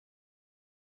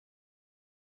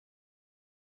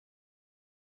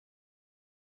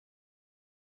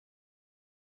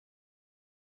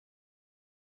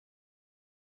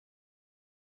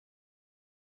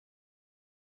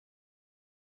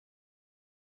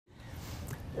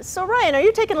So Ryan, are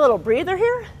you taking a little breather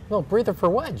here? Well, breather for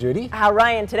what, Judy?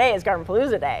 Ryan, today is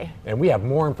GardenPalooza Day. And we have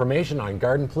more information on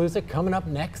GardenPalooza coming up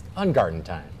next on Garden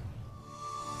Time.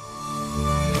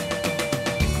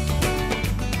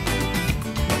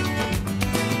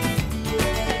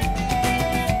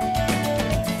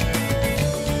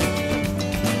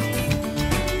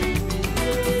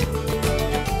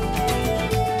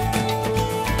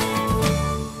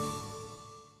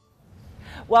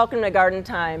 Welcome to Garden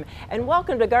Time, and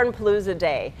welcome to GardenPalooza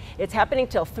Day. It's happening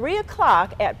till 3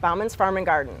 o'clock at Bauman's Farm and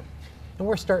Garden. And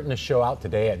we're starting a show out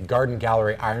today at Garden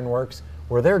Gallery Ironworks,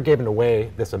 where they're giving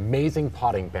away this amazing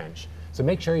potting bench. So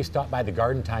make sure you stop by the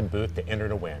Garden Time booth to enter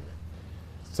to win.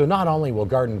 So not only will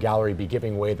Garden Gallery be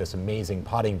giving away this amazing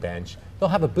potting bench, they'll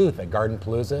have a booth at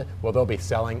GardenPalooza where they'll be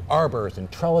selling arbors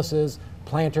and trellises,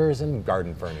 planters, and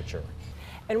garden furniture.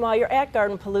 And while you're at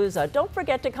GardenPalooza, don't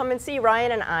forget to come and see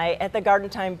Ryan and I at the Garden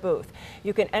Time booth.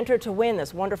 You can enter to win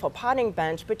this wonderful potting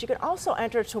bench, but you can also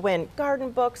enter to win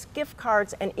garden books, gift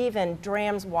cards, and even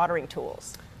Dramm's watering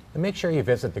tools. And make sure you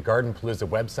visit the GardenPalooza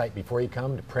website before you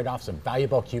come to print off some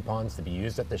valuable coupons to be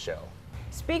used at the show.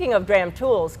 Speaking of Dramm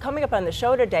tools, coming up on the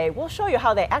show today, we'll show you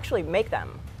how they actually make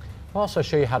them. We'll also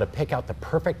show you how to pick out the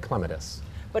perfect clematis.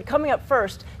 But coming up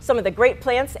first, some of the great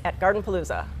plants at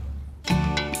GardenPalooza.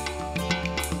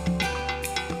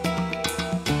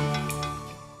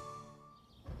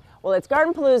 Well, it's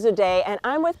GardenPalooza Day, and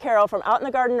I'm with Carol from Out in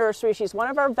the Garden Nursery. She's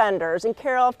one of our vendors. And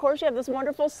Carol, of course, you have this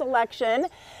wonderful selection,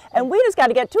 and we just got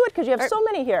to get to it because you have so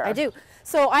many here. I do.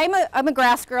 So I'm a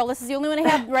grass girl. This is the only one I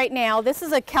have right now. This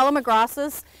is a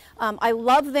calamitograssus. I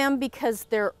love them because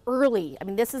they're early. I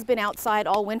mean, this has been outside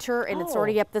all winter, and it's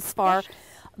already up this far.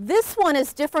 This one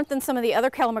is different than some of the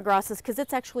other calamitograssus because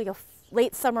it's actually a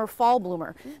late summer fall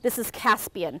bloomer. This is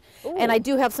Caspian. Ooh. And I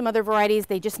do have some other varieties.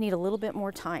 They just need a little bit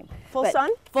more time. Full sun?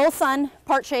 Full sun,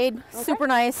 part shade, super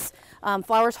nice.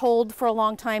 Flowers hold for a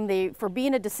long time. For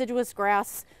being a deciduous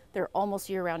grass, they're almost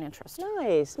year-round interest.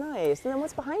 Nice, nice. And then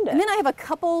what's behind it? And then I have a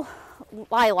couple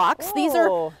lilacs. Whoa. These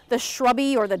are the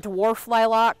shrubby or the dwarf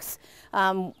lilacs.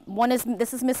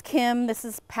 This is Miss Kim, this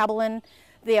is Pablin.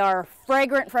 They are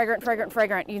fragrant, fragrant, fragrant,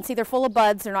 fragrant. You can see they're full of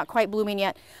buds. They're not quite blooming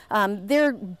yet.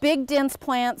 They're big, dense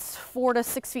plants, 4 to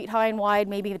 6 feet high and wide,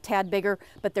 maybe a tad bigger,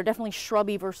 but they're definitely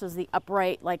shrubby versus the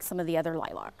upright like some of the other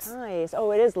lilacs. Nice. Oh,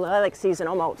 it is lilac season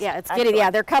almost. Yeah, it's getting, yeah,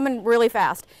 they're coming really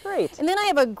fast. Great. And then I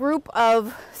have a group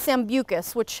of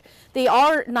sambucus, which they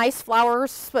are nice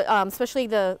flowers, especially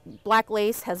the black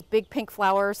lace has big pink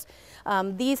flowers.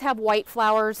 These have white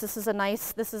flowers. This is a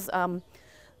nice,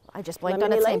 I just blanked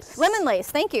on its name. Lemon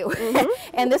lace, thank you.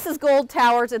 And this is gold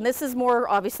towers, and this is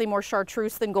obviously more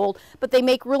chartreuse than gold, but they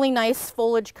make really nice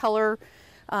foliage color,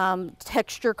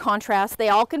 texture, contrast. They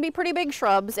all can be pretty big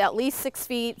shrubs, at least 6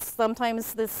 feet.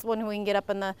 Sometimes this one we can get up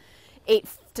in the 8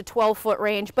 to 12 foot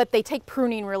range, but they take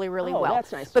pruning really, really well.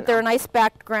 That's nice. But they're a nice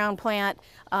background plant.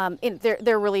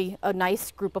 They're really a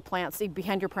nice group of plants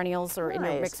behind your perennials or in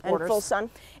your mixed borders. And full sun?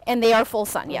 And they are full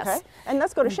sun, yes. Okay. And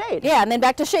let's go to shade. Yeah, and then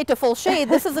back to shade, to full shade.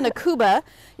 This is an Akuba.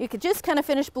 You could just kind of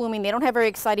finish blooming. They don't have very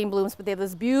exciting blooms, but they have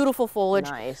this beautiful foliage.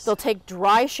 Nice. They'll take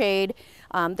dry shade.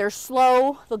 They're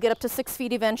slow. They'll get up to 6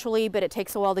 feet eventually, but it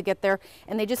takes a while to get there.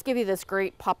 And they just give you this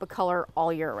great pop of color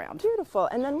all year round. Beautiful.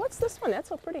 And then what's this one? That's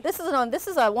so pretty. This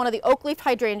is one of the oak leaf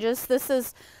hydrangeas. This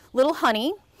is Little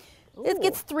Honey. Ooh. It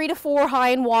gets 3 to 4 high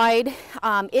and wide.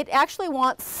 It actually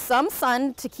wants some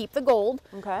sun to keep the gold,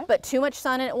 but too much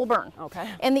sun and it will burn. Okay.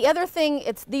 And the other thing,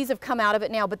 these have come out of it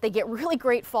now, but they get really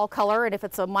great fall color. And if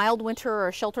it's a mild winter or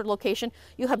a sheltered location,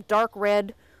 you'll have dark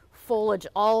red foliage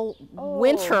all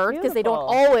winter because they don't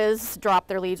always drop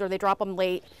their leaves or they drop them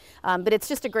late. But it's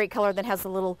just a great color that has a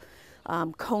little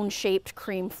cone-shaped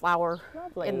cream flower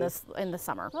in the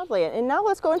summer. Lovely. And now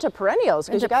let's go into perennials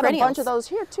because you got a bunch of those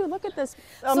here too. Look at this.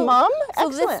 Mum?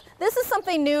 Excellent. This is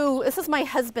something new. This is my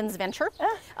husband's venture.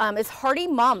 It's hardy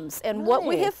mums. And what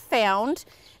we have found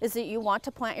is that you want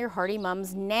to plant your hardy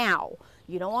mums now.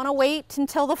 You don't want to wait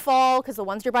until the fall because the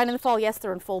ones you're buying in the fall, yes,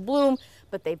 they're in full bloom,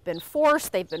 but they've been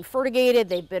forced, they've been fertigated,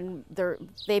 they've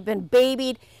been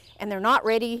babied, and they're not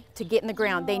ready to get in the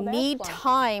ground. They need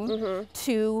time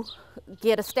to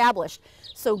get established.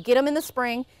 So get them in the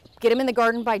spring, get them in the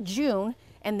garden by June,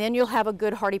 and then you'll have a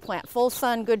good hardy plant. Full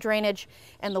sun, good drainage,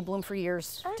 and they'll bloom for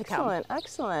years to come. Excellent,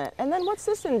 excellent. And then what's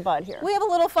this in bud here? We have a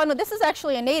little fun with this. Is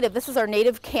actually a native. This is our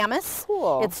native camas.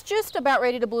 Cool. It's just about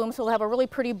ready to bloom, so we'll have a really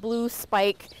pretty blue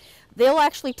spike. They'll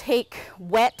actually take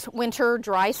wet winter,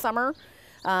 dry summer.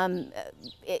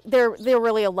 They're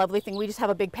really a lovely thing. We just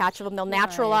have a big patch of them. They'll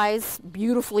naturalize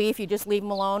beautifully if you just leave them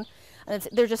alone. And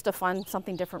they're just a fun,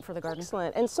 something different for the garden.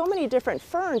 Excellent. And so many different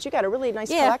ferns. You got a really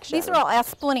nice Yeah, collection. these are all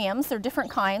aspleniums. They're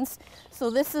different kinds. So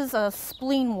this is a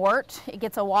spleenwort. It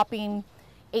gets a whopping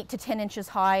 8 to 10 inches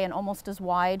high and almost as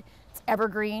wide. It's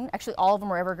evergreen. Actually, all of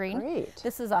them are evergreen. Great.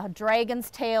 This is a dragon's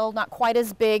tail, not quite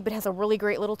as big, but has a really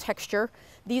great little texture.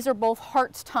 These are both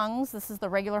heart's tongues. This is the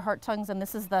regular heart tongues, and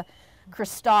this is the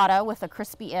cristata with a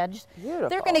crispy edge. Beautiful.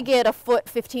 They're going to get a foot,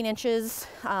 15 inches.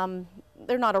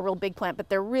 They're not a real big plant, but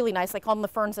they're really nice. I call them the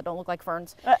ferns that don't look like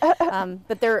ferns.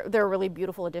 But they're a really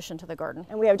beautiful addition to the garden.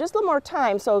 And we have just a little more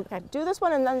time, so do this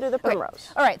one and then do the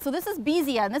primrose. All right, so this is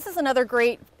beesia, and this is another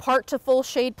great part to full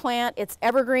shade plant. It's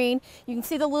evergreen. You can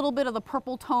see the little bit of the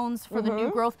purple tones for the new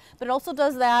growth, but it also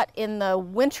does that in the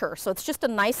winter. So it's just a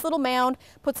nice little mound,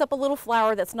 puts up a little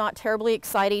flower that's not terribly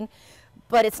exciting,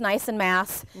 but it's nice and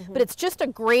mass. But it's just a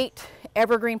great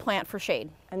evergreen plant for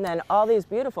shade. And then all these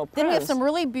beautiful primroses. Then we have some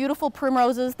really beautiful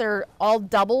primroses. They're all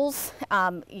doubles.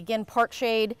 Again, part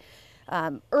shade,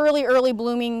 early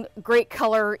blooming, great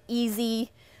color,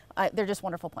 easy. They're just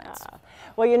wonderful plants.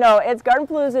 Well, you know, it's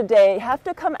GardenPalooza Day. You have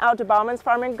to come out to Bauman's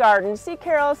Farm and Garden, see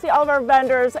Carol, see all of our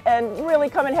vendors, and really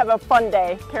come and have a fun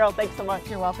day. Carol, thanks so much.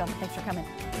 You're welcome. Thanks for coming.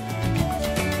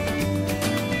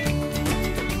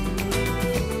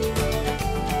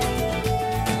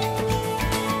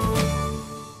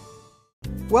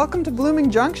 Welcome to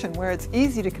Blooming Junction, where it's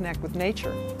easy to connect with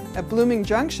nature. At Blooming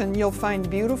Junction, you'll find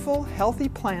beautiful, healthy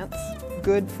plants,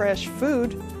 good, fresh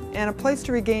food, and a place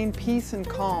to regain peace and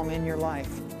calm in your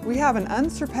life. We have an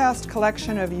unsurpassed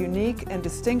collection of unique and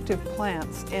distinctive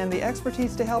plants and the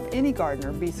expertise to help any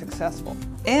gardener be successful.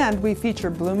 And we feature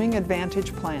Blooming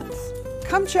Advantage plants.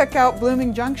 Come check out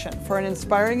Blooming Junction for an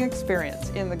inspiring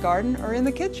experience in the garden or in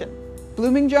the kitchen.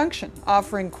 Blooming Junction,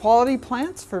 offering quality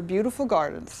plants for beautiful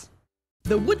gardens.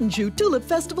 The Wooden Shoe Tulip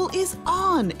Festival is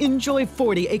on! Enjoy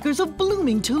 40 acres of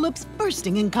blooming tulips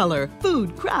bursting in color,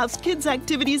 food, crafts, kids'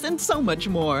 activities, and so much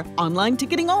more. Online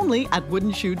ticketing only at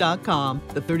woodenshoe.com.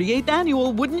 The 38th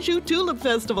Annual Wooden Shoe Tulip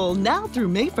Festival, now through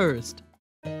May 1st.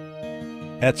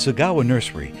 At Sagawa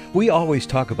Nursery, we always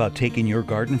talk about taking your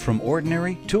garden from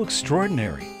ordinary to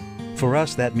extraordinary. For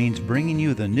us, that means bringing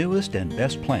you the newest and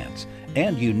best plants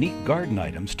and unique garden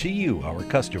items to you, our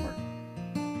customer.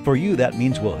 For you, that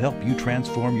means we'll help you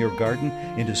transform your garden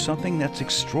into something that's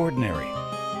extraordinary.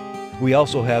 We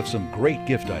also have some great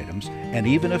gift items and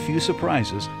even a few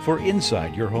surprises for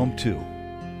inside your home too.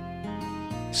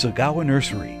 Sagawa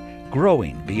Nursery,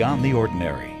 growing beyond the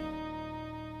ordinary.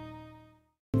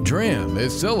 Dramm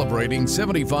is celebrating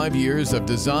 75 years of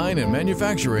design and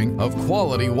manufacturing of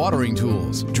quality watering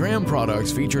tools. Dramm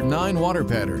products feature 9 water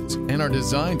patterns and are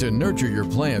designed to nurture your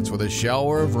plants with a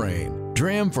shower of rain.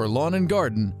 Dramm for lawn and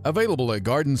garden, available at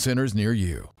garden centers near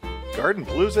you.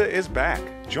 GardenPalooza is back.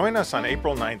 Join us on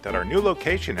April 9th at our new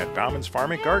location at Bauman's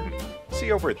Farm and Garden.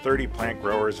 See over 30 plant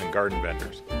growers and garden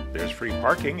vendors. There's free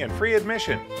parking and free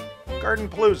admission.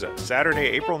 GardenPalooza, Saturday,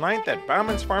 April 9th at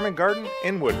Bauman's Farm and Garden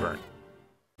in Woodburn.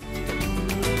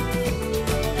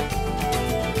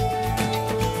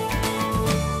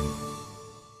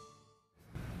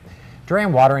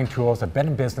 Dramm watering tools have been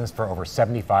in business for over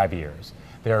 75 years.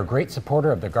 They are a great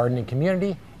supporter of the gardening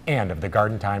community and of the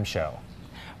Garden Time Show.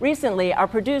 Recently, our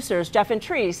producers, Jeff and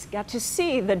Therese, got to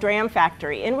see the Dramm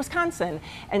factory in Wisconsin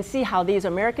and see how these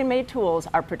American-made tools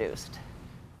are produced.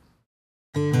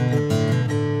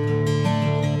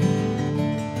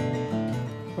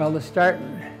 Well, the start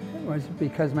was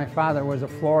because my father was a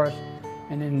florist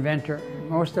and inventor.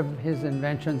 Most of his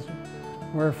inventions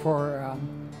were for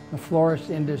the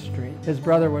florist industry. His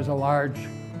brother was a large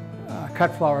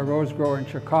cut flower rose grower in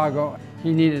Chicago.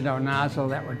 He needed a nozzle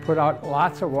that would put out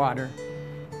lots of water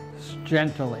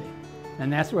gently,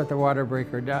 and that's what the water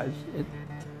breaker does. It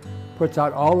puts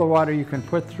out all the water you can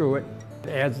put through it. It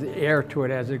adds the air to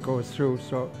it as it goes through,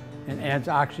 so it adds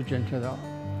oxygen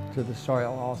to the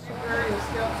soil also.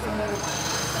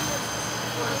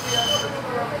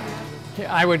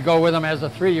 I would go with him as a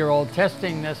 3-year-old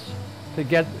testing this to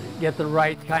get the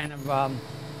right kind of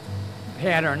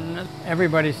pattern.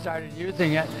 Everybody started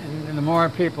using it, and the more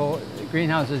people,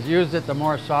 greenhouses used it, the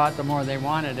more saw it, the more they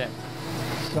wanted it.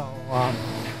 So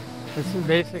this is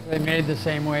basically made the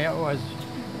same way it was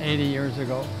 80 years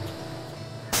ago.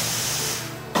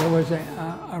 There was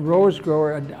a rose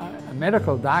grower, a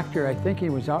medical doctor, I think he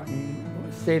was out in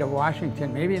the state of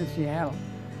Washington, maybe in Seattle.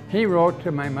 He wrote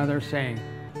to my mother saying,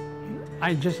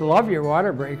 "I just love your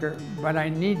water breaker, but I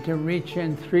need to reach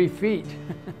in 3 feet."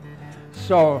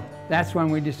 So that's when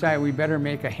we decided we better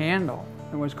make a handle.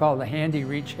 It was called the Handy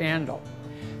Reach Handle.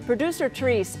 Producer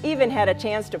Therese even had a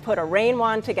chance to put a rain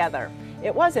wand together.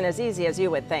 It wasn't as easy as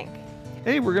you would think.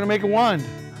 Hey, we're gonna make a wand.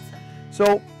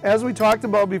 So as we talked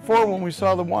about before when we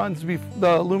saw the wands,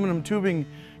 the aluminum tubing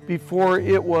before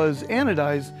it was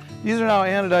anodized, these are now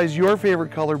anodized, your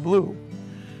favorite color, blue.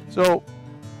 So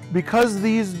because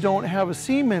these don't have a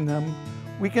seam in them,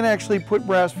 we can actually put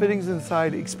brass fittings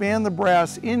inside, expand the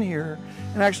brass in here,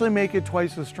 and actually make it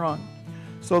twice as strong.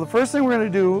 So the first thing we're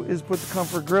going to do is put the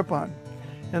comfort grip on.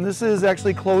 And this is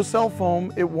actually closed cell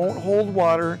foam. It won't hold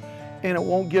water and it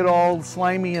won't get all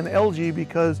slimy and algae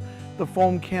because the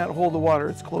foam can't hold the water,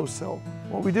 it's closed cell.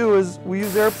 What we do is we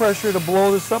use air pressure to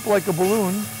blow this up like a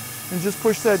balloon and just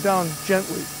push that down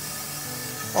gently,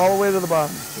 all the way to the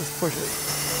bottom, just push it.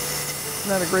 Isn't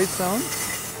that a great sound?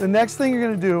 The next thing you're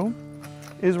going to do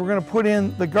is we're going to put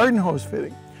in the garden hose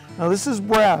fitting. Now this is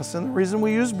brass, and the reason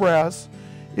we use brass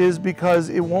is because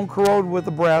it won't corrode with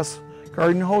the brass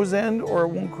garden hose end, or it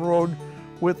won't corrode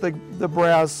with the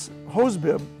brass hose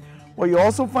bib. What you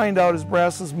also find out is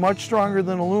brass is much stronger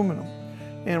than aluminum,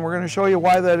 and we're going to show you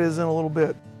why that is in a little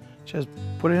bit. Just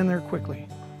put it in there quickly.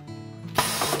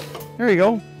 There you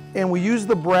go. And we use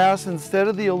the brass instead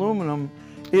of the aluminum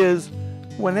is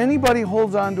when anybody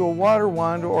holds onto a water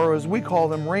wand, or as we call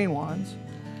them, rain wands,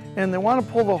 and they want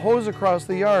to pull the hose across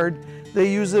the yard,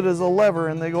 they use it as a lever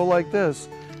and they go like this.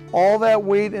 All that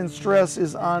weight and stress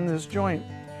is on this joint.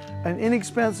 An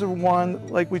inexpensive one,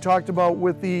 like we talked about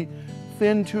with the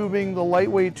thin tubing, the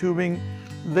lightweight tubing,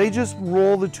 they just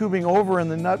roll the tubing over and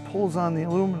the nut pulls on the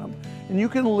aluminum. And you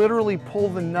can literally pull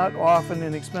the nut off an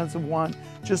inexpensive one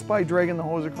just by dragging the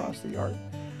hose across the yard.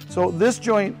 So this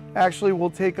joint actually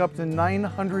will take up to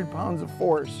 900 pounds of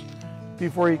force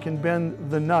before you can bend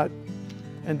the nut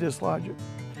and dislodge it.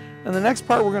 And the next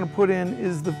part we're going to put in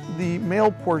is the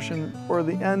male portion, or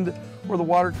the end where the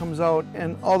water comes out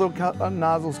and all the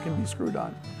nozzles can be screwed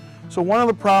on. So one of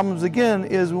the problems again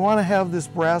is we want to have this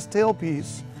brass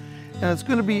tailpiece, and it's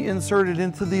going to be inserted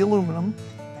into the aluminum,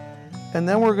 and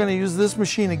then we're going to use this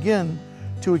machine again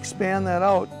to expand that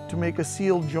out to make a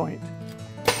sealed joint.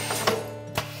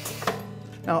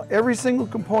 Now every single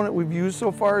component we've used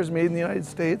so far is made in the United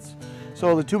States.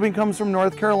 So the tubing comes from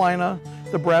North Carolina,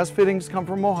 the brass fittings come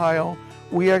from Ohio.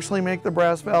 We actually make the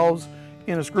brass valves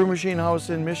in a screw machine house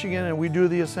in Michigan, and we do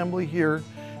the assembly here.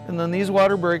 And then these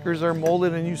water breakers are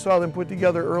molded, and you saw them put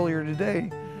together earlier today,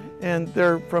 and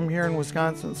they're from here in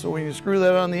Wisconsin. So when you screw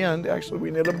that on the end, actually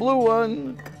we need a blue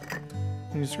one.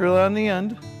 When you screw that on the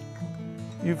end,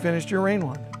 you finished your rain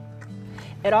wand.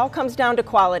 It all comes down to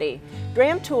quality.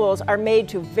 Dramm tools are made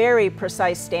to very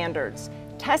precise standards.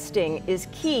 Testing is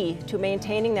key to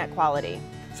maintaining that quality.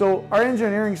 So our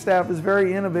engineering staff is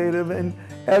very innovative, and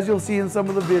as you'll see in some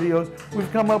of the videos,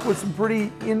 we've come up with some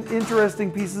pretty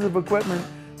interesting pieces of equipment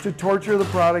to torture the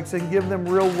products and give them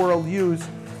real-world use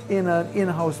in an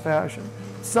in-house fashion.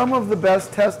 Some of the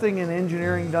best testing and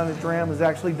engineering done at Dramm is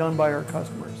actually done by our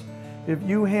customers. If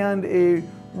you hand a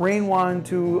rain wand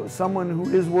to someone who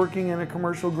is working in a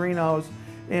commercial greenhouse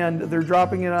and they're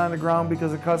dropping it on the ground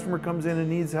because a customer comes in and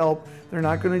needs help, they're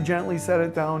not going to gently set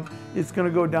it down. It's going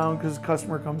to go down because the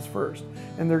customer comes first.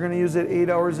 And they're going to use it 8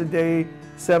 hours a day,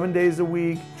 7 days a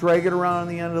week, drag it around on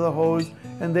the end of the hose,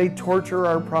 and they torture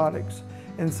our products.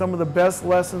 And some of the best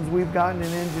lessons we've gotten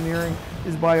in engineering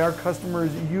is by our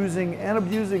customers using and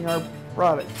abusing our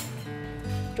products.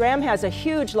 Dramm has a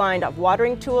huge line of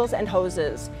watering tools and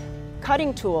hoses,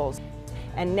 cutting tools,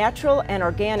 and natural and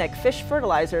organic fish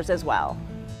fertilizers as well.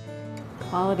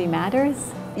 Quality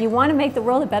matters. You want to make the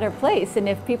world a better place, and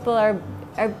if people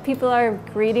are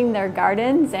creating their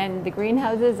gardens and the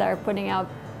greenhouses are putting out,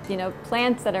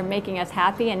 plants that are making us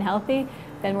happy and healthy,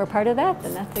 then we're part of that.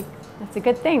 Then that's a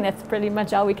good thing. That's pretty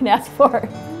much all we can ask for.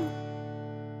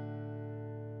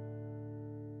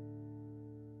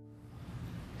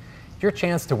 Your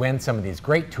chance to win some of these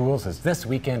great tools is this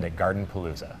weekend at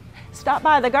GardenPalooza. Stop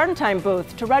by the Garden Time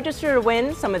booth to register to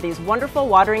win some of these wonderful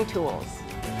watering tools.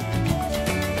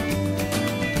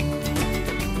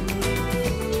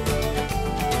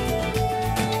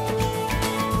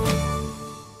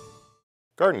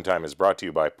 Garden Time is brought to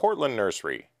you by Portland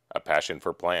Nursery, a passion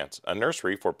for plants, a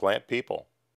nursery for plant people.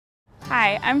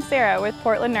 Hi, I'm Sarah with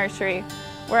Portland Nursery,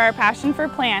 where our passion for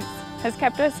plants has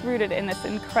kept us rooted in this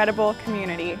incredible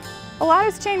community. A lot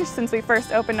has changed since we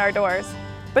first opened our doors,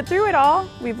 but through it all,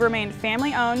 we've remained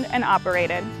family-owned and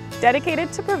operated,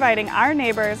 dedicated to providing our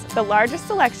neighbors the largest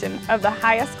selection of the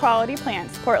highest quality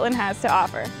plants Portland has to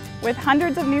offer. With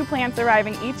hundreds of new plants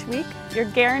arriving each week, you're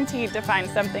guaranteed to find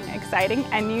something exciting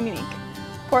and unique.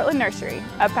 Portland Nursery,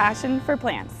 a passion for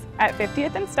plants, at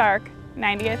 50th and Stark,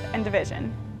 90th and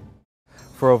Division.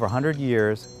 For over 100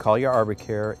 years, Collier Arbor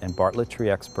Care and Bartlett Tree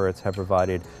Experts have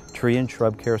provided tree and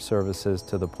shrub care services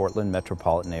to the Portland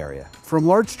metropolitan area. From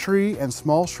large tree and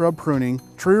small shrub pruning,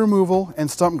 tree removal, and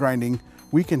stump grinding,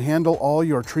 we can handle all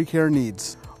your tree care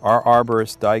needs. Our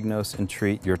arborists diagnose and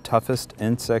treat your toughest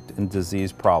insect and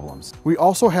disease problems. We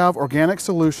also have organic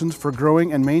solutions for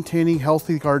growing and maintaining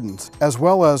healthy gardens, as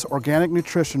well as organic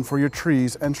nutrition for your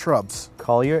trees and shrubs.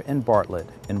 Collier and Bartlett,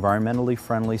 environmentally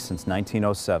friendly since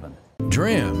 1907.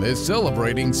 Dramm is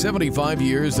celebrating 75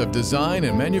 years of design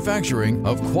and manufacturing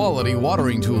of quality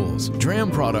watering tools.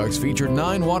 Dramm products feature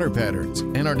 9 water patterns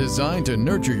and are designed to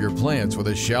nurture your plants with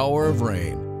a shower of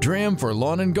rain. Dramm for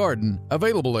lawn and garden,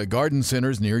 available at garden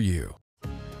centers near you.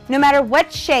 No matter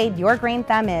what shade your green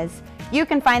thumb is, you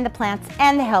can find the plants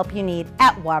and the help you need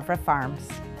at Wavra Farms.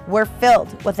 We're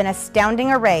filled with an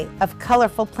astounding array of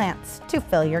colorful plants to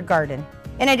fill your garden.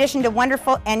 In addition to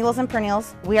wonderful annuals and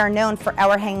perennials, we are known for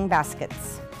our hanging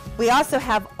baskets. We also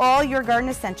have all your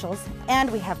garden essentials, and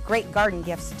we have great garden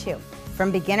gifts too. From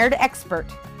beginner to expert,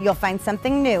 you'll find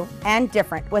something new and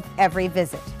different with every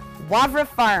visit. Wavra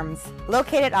Farms,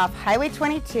 located off Highway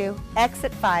 22,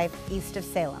 Exit 5, east of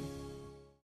Salem.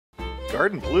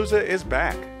 GardenPalooza is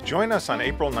back. Join us on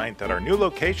April 9th at our new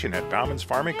location at Bauman's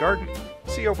Farm and Garden.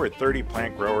 See over 30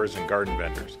 plant growers and garden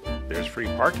vendors. There's free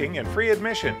parking and free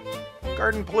admission.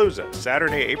 GardenPalooza,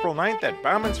 Saturday, April 9th at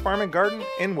Bauman's Farm and Garden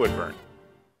in Woodburn.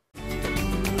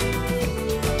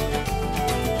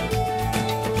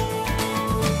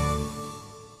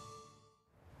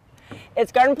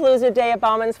 It's GardenPalooza Day at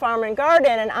Bauman's Farm and Garden,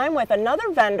 and I'm with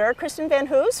another vendor, Kristen Van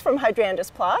Hoos from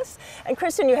Hydrangeas Plus. And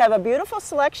Kristen, you have a beautiful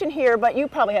selection here, but you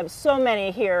probably have so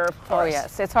many here. Oh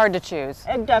yes, it's hard to choose.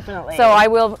 Definitely.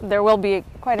 So there will be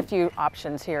quite a few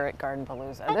options here at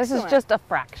GardenPalooza. This is just a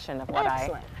fraction of what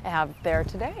I have there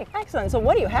today. Excellent. So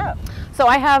what do you have? So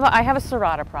I have a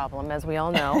serrata problem, as we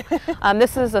all know.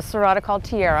 This is a serrata called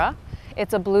Tierra.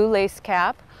 It's a blue lace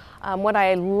cap. What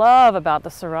I love about the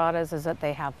serratas is that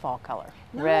they have fall color,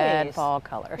 red fall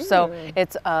color. So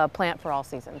it's a plant for all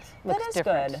seasons. Looks that is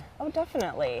different. Good. Oh,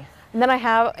 definitely. And then I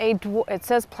have it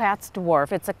says Platt's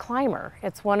Dwarf. It's a climber.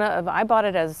 It's I bought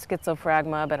it as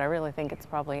schizophragma, but I really think it's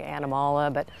probably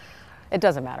animala, but it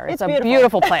doesn't matter. It's a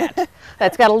beautiful plant.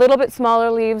 It's got a little bit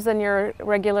smaller leaves than your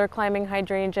regular climbing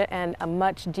hydrangea and a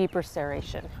much deeper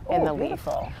serration in the leaf.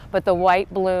 But the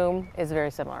white bloom is very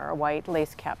similar, a white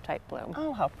lace cap type bloom.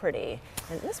 Oh, how pretty.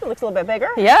 And this one looks a little bit bigger.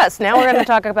 Yes, now we're going to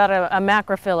talk about a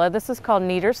macrophylla. This is called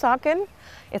Niedersocken.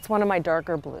 It's one of my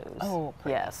darker blues. Oh,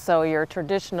 pretty. Yes, so your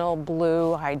traditional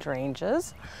blue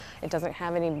hydrangeas. It doesn't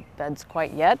have any buds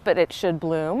quite yet, but it should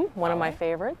bloom. One of my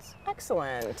favorites.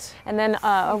 Excellent. And then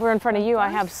over in front of you, I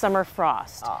have Summer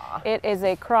Frost. It is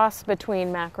a cross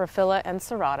between macrophylla and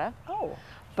serrata. Oh.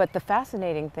 But the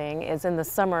fascinating thing is in the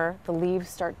summer, the leaves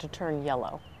start to turn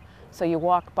yellow. So you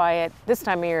walk by it, this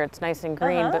time of year it's nice and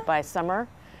green, but by summer,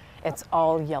 it's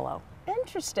all yellow.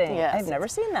 Interesting. Yes. I've never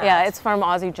seen that. Yeah, it's from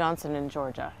Ozzie Johnson in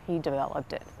Georgia. He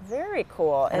developed it. Very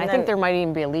cool. And I think there might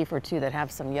even be a leaf or two that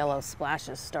have some yellow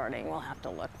splashes starting. We'll have to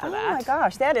look for that. Oh my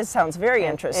gosh, that sounds very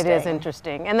interesting. It is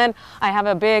interesting. And then I have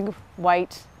a big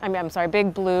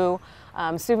big blue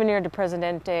Souvenir de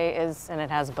Presidente and it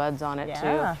has buds on it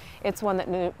too. It's one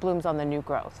that blooms on the new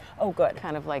growth. Oh, good.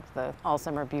 Kind of like the all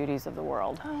summer beauties of the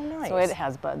world. Oh, nice. So it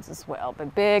has buds as well,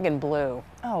 but big and blue.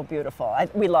 Oh, beautiful.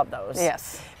 We love those.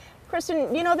 Yes.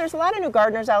 Kristen, you know, there's a lot of new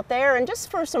gardeners out there, and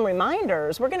just for some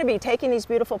reminders, we're going to be taking these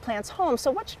beautiful plants home, so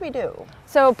what should we do?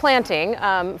 So planting,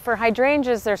 for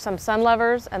hydrangeas, there's some sun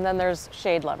lovers, and then there's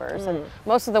shade lovers, and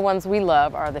most of the ones we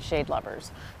love are the shade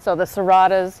lovers. So the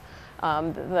serratas,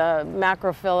 the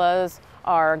macrophyllas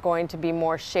are going to be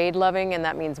more shade loving, and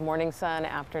that means morning sun,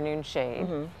 afternoon shade.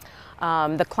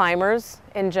 The climbers,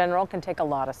 in general, can take a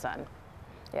lot of sun.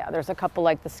 Yeah, there's a couple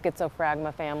like the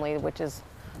schizophragma family, which is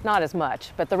not as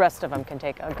much, but the rest of them can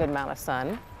take a good amount of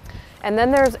sun. And then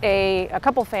there's a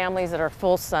couple families that are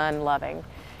full sun loving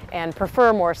and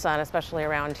prefer more sun, especially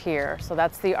around here. So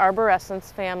that's the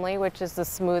arborescens family, which is the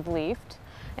smooth leafed,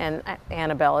 and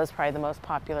Annabelle is probably the most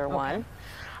popular one.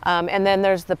 And then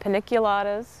there's the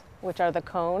paniculatas, which are the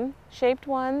cone shaped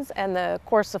ones, and the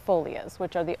corsifolias,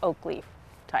 which are the oak leaf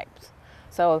types.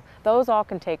 So those all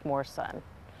can take more sun.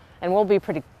 And we'll be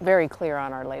very clear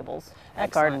on our labels at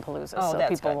GardenPalooza, so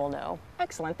people will know.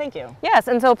 Excellent, thank you. Yes,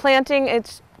 and so planting,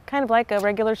 it's kind of like a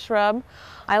regular shrub.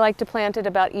 I like to plant it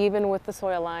about even with the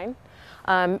soil line.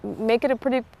 Make it a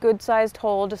pretty good sized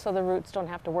hole just so the roots don't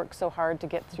have to work so hard to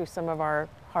get through some of our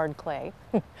hard clay.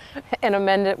 And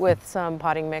amend it with some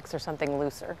potting mix or something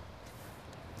looser.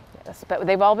 Yes, but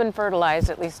they've all been fertilized,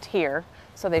 at least here.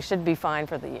 So they should be fine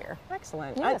for the year.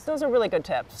 Excellent. Yes. Those are really good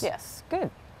tips. Yes, good.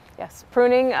 Yes,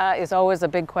 pruning is always a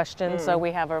big question. So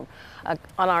we have on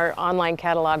our online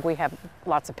catalog, we have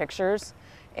lots of pictures.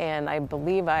 And I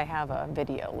believe I have a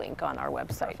video link on our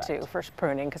website too for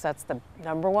pruning, because that's the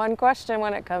 #1 question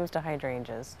when it comes to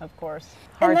hydrangeas. Of course.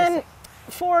 Hard and to then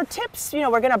for tips,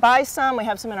 we're going to buy some. We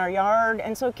have some in our yard.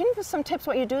 And so can you give us some tips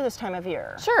what you do this time of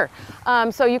year? Sure.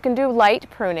 So you can do light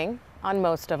pruning on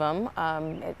most of them.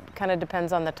 It kind of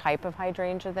depends on the type of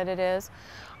hydrangea that it is.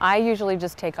 I usually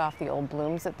just take off the old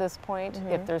blooms at this point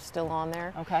if they're still on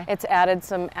there. Okay. It's added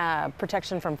some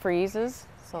protection from freezes,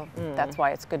 so that's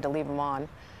why it's good to leave them on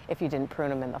if you didn't prune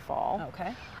them in the fall.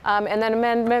 Okay. And then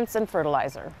amendments and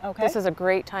fertilizer. Okay. This is a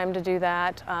great time to do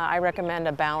that. I recommend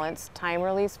a balanced time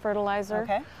release fertilizer.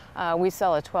 Okay. We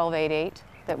sell a 1288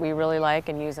 that we really like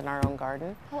and use in our own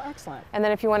garden. Oh, excellent. And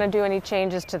then if you want to do any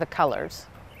changes to the colors,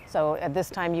 so at this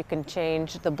time you can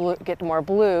change the blue, get more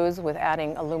blues with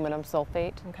adding aluminum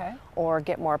sulfate, Okay. or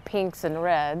get more pinks and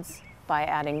reds by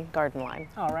adding garden lime.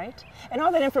 All right. And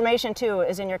all that information too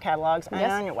is in your catalogs and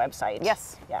Yes. on your website.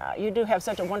 Yes. Yeah, you do have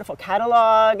such a wonderful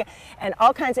catalog and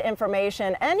all kinds of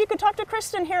information. And you can talk to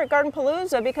Kristen here at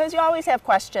GardenPalooza because you always have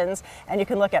questions, and you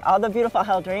can look at all the beautiful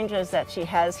hydrangeas that she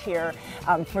has here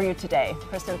for you today.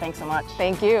 Kristen, thanks so much.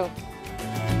 Thank you.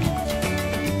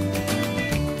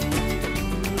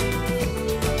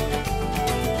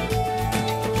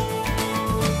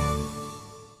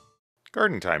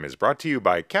 Garden Time is brought to you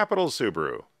by Capital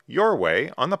Subaru, your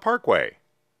way on the Parkway.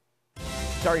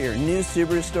 Start your new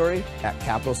Subaru story at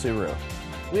Capital Subaru.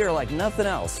 We are like nothing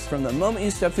else. From the moment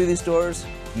you step through these doors,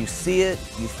 you see it,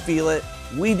 you feel it.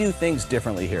 We do things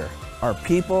differently here. Our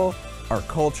people, our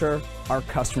culture, our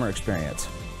customer experience.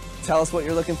 Tell us what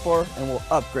you're looking for and we'll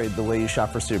upgrade the way you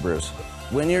shop for Subarus.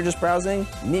 When you're just browsing,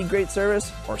 need great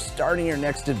service, or starting your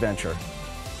next adventure,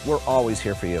 we're always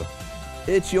here for you.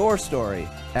 It's your story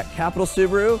at Capital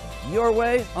Subaru, your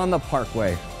way on the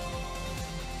Parkway.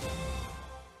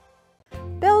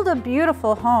 Build a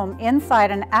beautiful home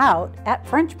inside and out at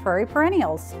French Prairie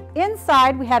Perennials.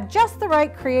 Inside, we have just the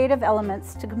right creative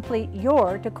elements to complete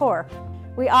your decor.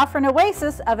 We offer an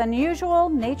oasis of unusual,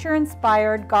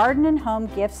 nature-inspired garden and home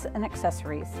gifts and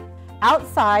accessories.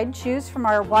 Outside, choose from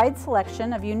our wide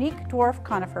selection of unique dwarf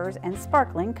conifers and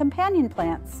sparkling companion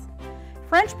plants.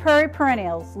 French Prairie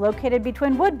Perennials, located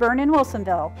between Woodburn and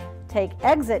Wilsonville. Take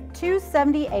exit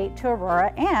 278 to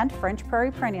Aurora and French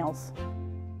Prairie Perennials.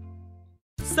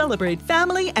 Celebrate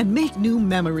family and make new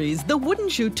memories. The Wooden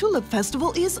Shoe Tulip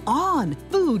Festival is on.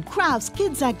 Food, crafts,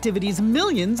 kids' activities,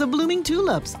 millions of blooming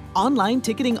tulips. Online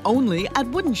ticketing only at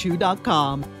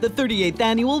woodenshoe.com. The 38th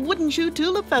Annual Wooden Shoe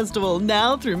Tulip Festival,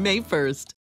 now through May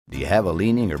 1st. Do you have a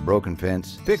leaning or broken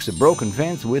fence? Fix a broken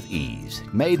fence with ease.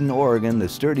 Made in Oregon, the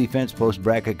sturdy fence post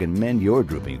bracket can mend your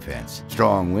drooping fence.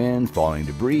 Strong wind, falling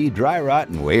debris, dry rot,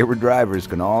 and wayward drivers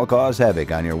can all cause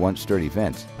havoc on your once sturdy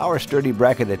fence. Our sturdy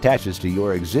bracket attaches to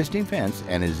your existing fence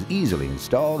and is easily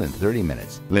installed in 30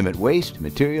 minutes. Limit waste,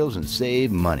 materials, and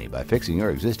save money by fixing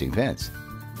your existing fence.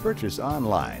 Purchase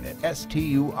online at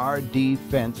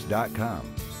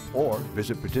sturdfence.com or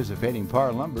visit participating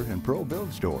Par Lumber and Pro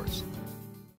Build stores.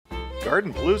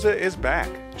 GardenPalooza is back.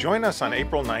 Join us on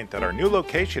April 9th at our new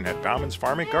location at Bauman's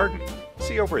Farm and Garden.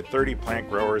 See over 30 plant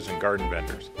growers and garden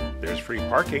vendors. There's free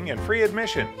parking and free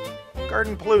admission.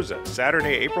 GardenPalooza,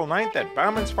 Saturday, April 9th at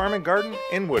Bauman's Farm and Garden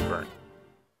in Woodburn.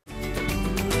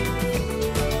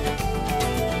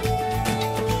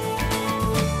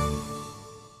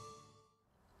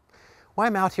 Well,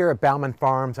 I'm out here at Bauman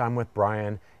Farms. I'm with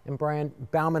Brian. And Brian,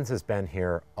 Bauman's has been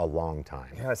here a long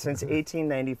time. Yeah, since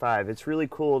 1895. It's really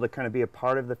cool to kind of be a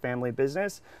part of the family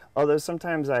business. Although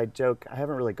sometimes I joke, I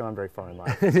haven't really gone very far in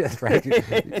life. That's right.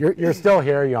 You're still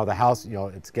here. The house.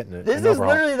 It's getting This is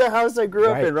literally the house I grew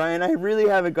up Right. in, Ryan. I really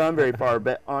haven't gone very far.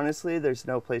 But honestly, there's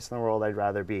no place in the world I'd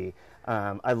rather be.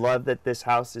 I love that this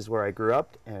house is where I grew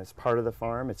up, and it's part of the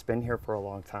farm. It's been here for a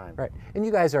long time. Right. And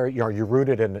you guys are, you're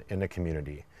rooted in the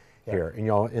community. Yeah. Here,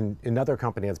 and another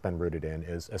company that's been rooted in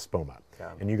is Espoma,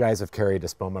 Yeah. and you guys have carried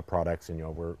Espoma products, and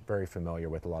we're very familiar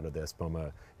with a lot of the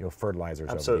Espoma fertilizers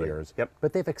over the years. Yep.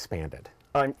 But they've expanded.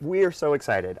 We are so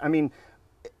excited. I mean,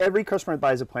 every customer that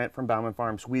buys a plant from Bauman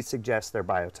Farms, we suggest their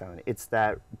Biotone. It's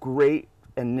that great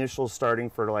initial starting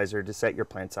fertilizer to set your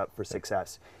plants up for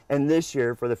success. And this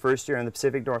year, for the first year in the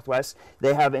Pacific Northwest,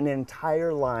 they have an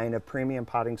entire line of premium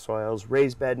potting soils,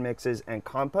 raised bed mixes, and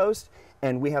compost.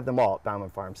 And we have them all at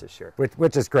Bauman Farms this year.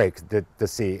 Which is great to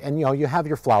see. And you have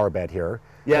your flower bed here.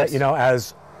 Yes.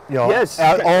 As Yes.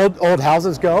 old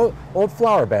houses go, old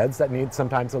flower beds that need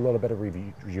sometimes a little bit of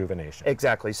rejuvenation.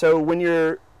 Exactly. So when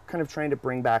you're kind of trying to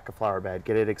bring back a flower bed,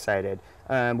 get it excited,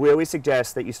 we always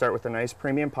suggest that you start with a nice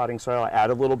premium potting soil, add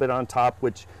a little bit on top,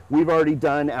 which we've already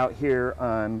done out here.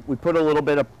 We put a little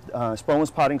bit of sponeless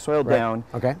potting soil down.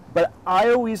 Okay. But I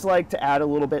always like to add a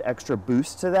little bit extra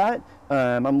boost to that.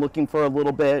 I'm looking for a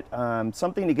little bit,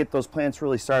 something to get those plants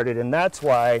really started, and that's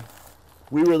why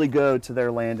we really go to their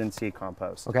land and sea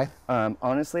compost. Okay.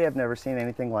 Honestly, I've never seen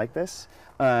anything like this.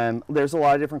 There's a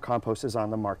lot of different composters on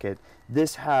the market.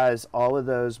 This has all of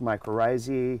those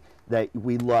mycorrhizae that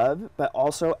we love, but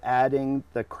also adding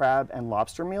the crab and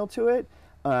lobster meal to it,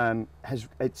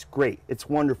 it's great. It's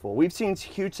wonderful. We've seen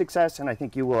huge success, and I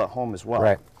think you will at home as well.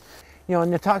 Right. You know,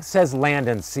 and it says land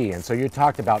and sea, and so you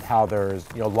talked about how there's,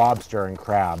 you know, lobster and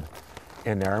crab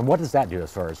in there, and what does that do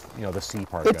as far as, you know, the sea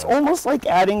part It's goes? almost like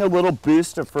adding a little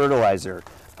boost of fertilizer.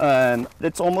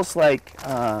 It's almost like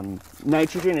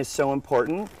nitrogen is so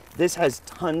important. This has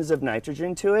tons of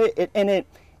nitrogen to it,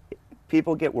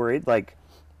 people get worried like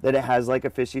that it has like a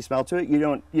fishy smell to it. You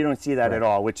don't see that at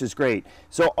all, which is great.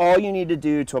 So all you need to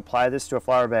do to apply this to a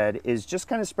flower bed is just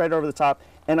kind of spread over the top,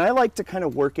 and I like to kind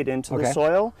of work it into the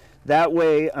soil. That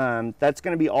way, that's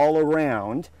going to be all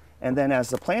around, and then as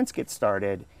the plants get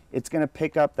started, it's going to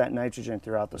pick up that nitrogen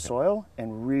throughout the soil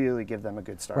and really give them a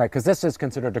good start. Right, because this is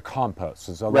considered a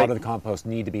compost, so a lot of the compost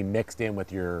need to be mixed in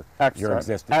with your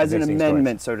existing as an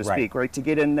amendment, soil. so to speak, right, to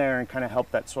get in there and kind of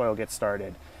help that soil get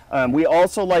started. We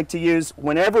also like to use,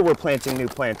 whenever we're planting new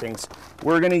plantings,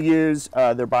 we're going to use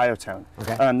their biotone.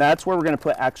 Okay. That's where we're going to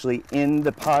put actually in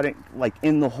the potting, like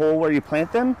in the hole where you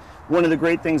plant them. One of the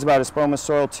great things about espoma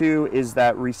soil too is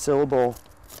that resealable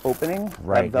opening,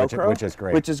 right, that Velcro, which is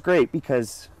great. Which is great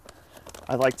because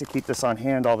I like to keep this on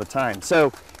hand all the time.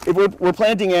 So if we're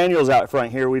planting annuals out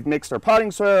front here, we've mixed our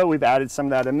potting soil, we've added some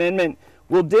of that amendment.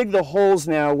 We'll dig the holes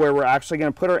now where we're actually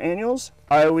going to put our annuals.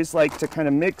 I always like to kind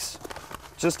of mix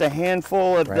just a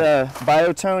handful of the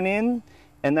biotone in,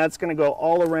 and that's going to go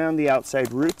all around the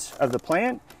outside roots of the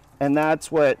plant, and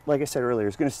that's what, like I said earlier,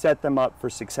 is going to set them up for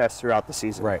success throughout the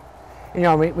season. Right. You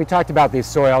know, we talked about these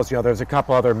soils. You know, there's a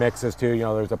couple other mixes too. You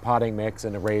know, there's a potting mix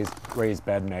and a raised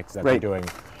bed mix that they're doing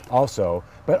also.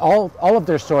 But all of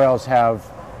their soils have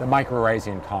the mycorrhizae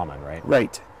in common, right?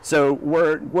 Right. So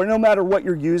we're no matter what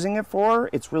you're using it for,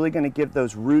 it's really going to give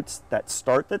those roots that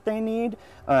start that they need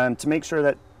to make sure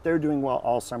that they're doing well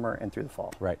all summer and through the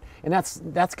fall. Right, and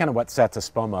that's kind of what sets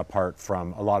Espoma apart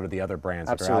from a lot of the other brands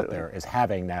that are out there, is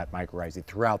having that mycorrhizae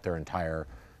throughout their entire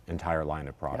line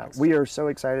of products. Yeah, we are so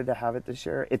excited to have it this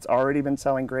year. It's already been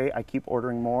selling great. I keep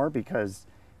ordering more because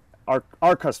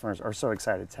our customers are so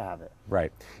excited to have it.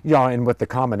 Right. You know, and with the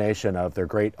combination of their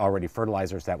great already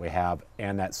fertilizers that we have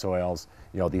and that soils,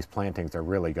 you know, these plantings are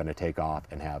really going to take off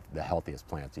and have the healthiest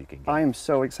plants you can get. I am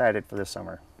so excited for this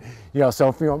summer. You know, so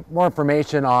if you want more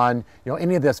information on, you know,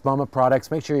 any of the Espoma products,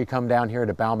 make sure you come down here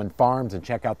to Bauman Farms and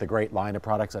check out the great line of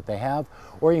products that they have,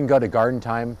 or you can go to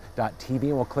gardentime.tv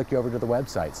and we'll click you over to the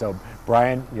website. So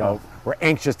Brian, you know, we're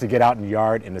anxious to get out in the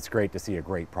yard, and it's great to see a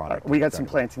great product. We got some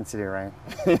plantings to do, Ryan.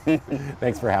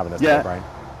 Thanks for having us today, Brian.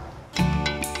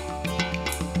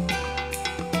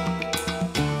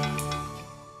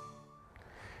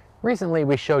 Recently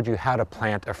we showed you how to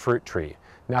plant a fruit tree.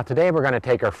 Now today we're going to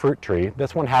take our fruit tree.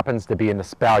 This one happens to be an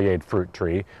espalier fruit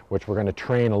tree, which we're going to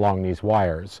train along these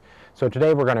wires. So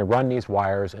today we're going to run these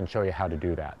wires and show you how to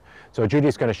do that. So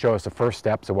Judy's going to show us the first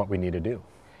steps of what we need to do.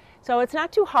 So it's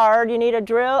not too hard. You need a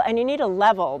drill and you need a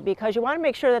level, because you want to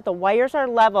make sure that the wires are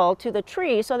level to the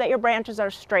tree so that your branches are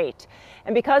straight.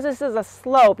 And because this is a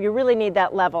slope, you really need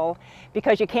that level,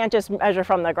 because you can't just measure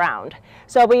from the ground.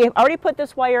 So we already put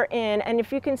this wire in, and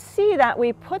if you can see that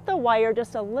we put the wire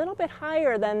just a little bit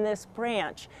higher than this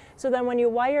branch. So then when you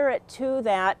wire it to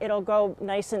that, it'll go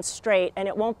nice and straight, and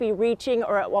it won't be reaching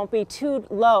or it won't be too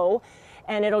low,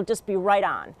 and it'll just be right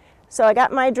on. So I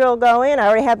got my drill going. I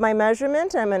already have my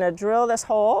measurement. I'm going to drill this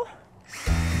hole.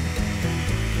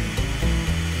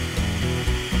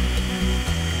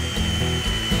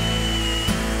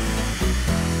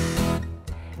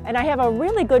 And I have a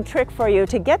really good trick for you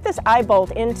to get this eye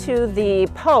bolt into the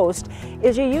post.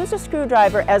 Is you use a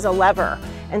screwdriver as a lever,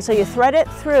 and so you thread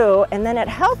it through, and then it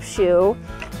helps you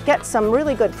get some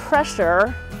really good pressure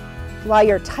while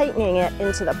you're tightening it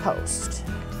into the post.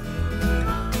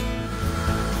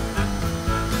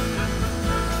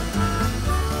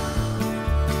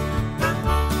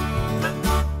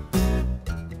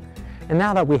 And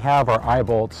now that we have our eye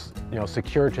bolts, you know,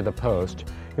 secured to the post,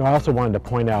 you know, I also wanted to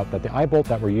point out that the eye bolt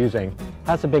that we're using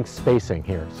has a big spacing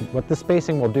here. So what the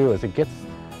spacing will do is it gets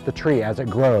the tree, as it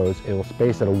grows, it will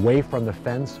space it away from the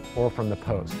fence or from the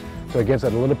post. So it gives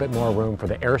it a little bit more room for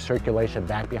the air circulation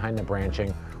back behind the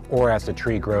branching, or as the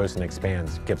tree grows and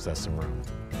expands, gives us some room.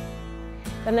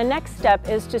 Then the next step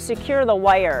is to secure the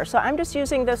wire. So I'm just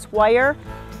using this wire,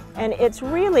 and it's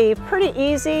really pretty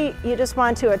easy. You just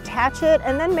want to attach it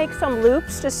and then make some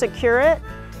loops to secure it.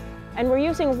 And we're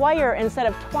using wire instead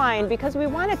of twine because we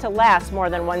want it to last more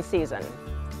than one season.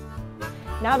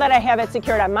 Now that I have it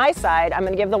secured on my side, I'm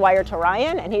going to give the wire to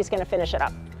Ryan and he's going to finish it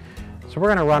up. So we're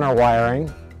going to run our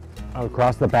wiring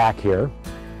across the back here.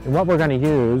 And what we're going to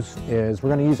use is we're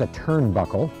going to use a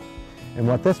turnbuckle. And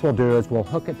what this will do is we'll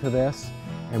hook it to this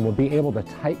and we'll be able to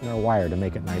tighten our wire to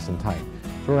make it nice and tight.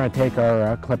 So we're going to take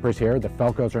our clippers here. The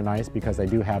Felcos are nice because they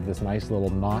do have this nice little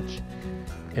notch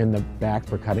in the back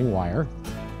for cutting wire.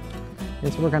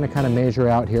 And so we're going to kind of measure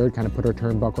out here, kind of put our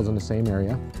turnbuckles in the same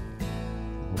area.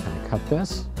 We'll kind of cut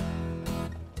this.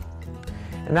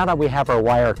 And now that we have our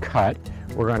wire cut,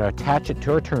 we're going to attach it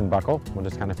to our turnbuckle. We'll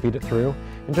just kind of feed it through.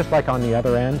 And just like on the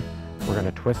other end, we're going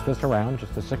to twist this around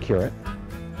just to secure it.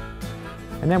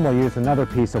 And then we'll use another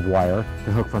piece of wire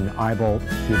to hook from the eyeball to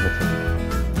the tree.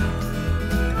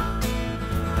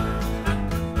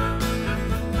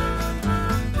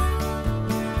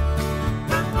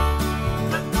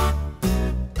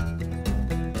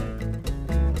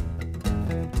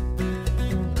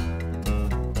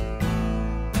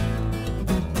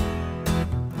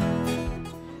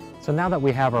 So now that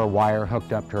we have our wire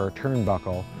hooked up to our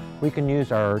turnbuckle, we can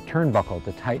use our turnbuckle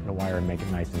to tighten the wire and make it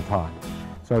nice and taut.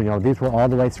 So, you know, these were all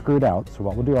the way screwed out. So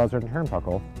what we'll do as our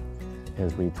turnbuckle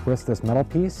is we twist this metal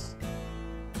piece.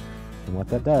 And what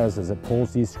that does is it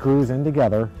pulls these screws in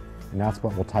together, and that's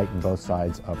what will tighten both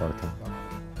sides of our turnbuckle.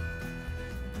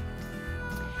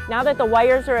 Now that the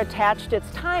wires are attached, it's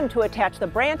time to attach the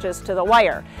branches to the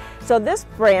wire. So this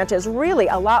branch is really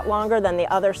a lot longer than the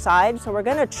other side, so we're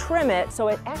going to trim it so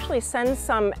it actually sends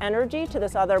some energy to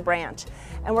this other branch.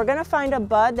 And we're going to find a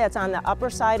bud that's on the upper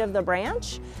side of the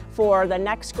branch for the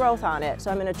next growth on it.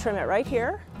 So I'm going to trim it right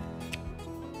here.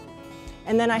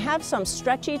 And then I have some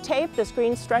stretchy tape, this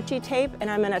green stretchy tape, and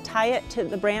I'm going to tie it to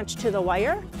the branch to the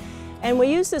wire. And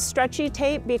we use this stretchy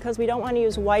tape because we don't want to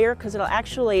use wire because it'll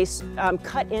actually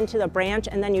cut into the branch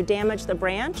and then you damage the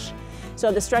branch.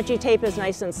 So the stretchy tape is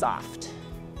nice and soft.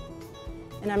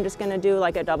 And I'm just going to do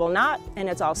like a double knot and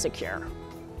it's all secure.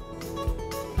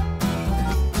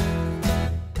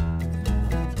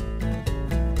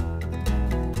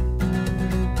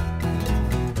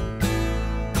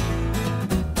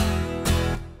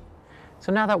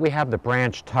 So now that we have the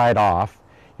branch tied off,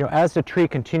 you know, as the tree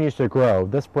continues to grow,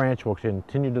 this branch will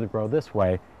continue to grow this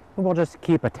way, and we'll just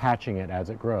keep attaching it as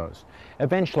it grows.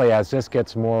 Eventually, as this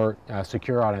gets more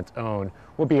secure on its own,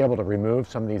 we'll be able to remove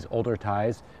some of these older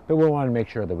ties, but we'll want to make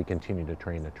sure that we continue to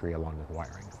train the tree along with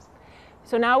wiring.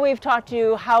 So now we've taught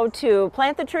you how to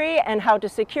plant the tree and how to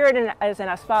secure it as an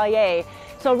espalier.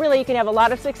 So really you can have a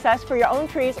lot of success for your own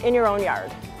trees in your own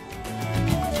yard.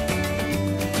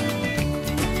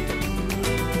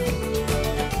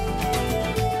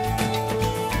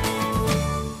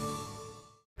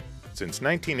 Since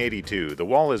 1982, the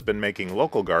Wall has been making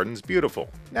local gardens beautiful,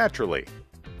 naturally.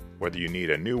 Whether you need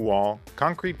a new wall,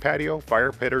 concrete patio,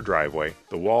 fire pit, or driveway,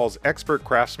 the Wall's expert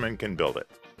craftsmen can build it.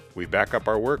 We back up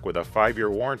our work with a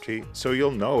 5-year warranty, so you'll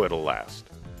know it'll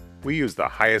last. We use the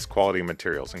highest quality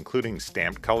materials, including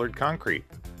stamped colored concrete,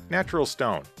 natural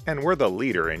stone, and we're the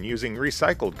leader in using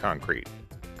recycled concrete.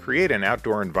 Create an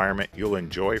outdoor environment you'll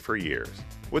enjoy for years,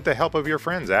 with the help of your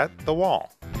friends at The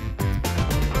Wall.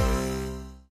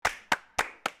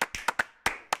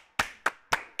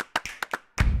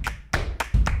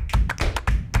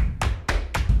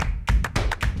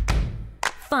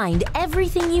 Find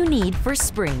everything you need for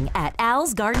spring at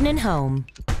Al's Garden & Home.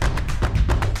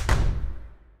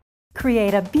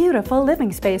 Create a beautiful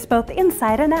living space both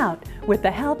inside and out with the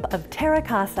help of Terra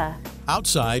Casa.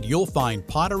 Outside, you'll find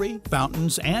pottery,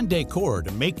 fountains, and decor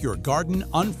to make your garden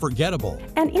unforgettable.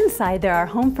 And inside, there are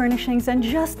home furnishings and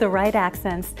just the right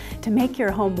accents to make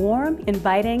your home warm,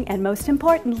 inviting, and most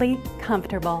importantly,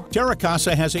 comfortable. Terra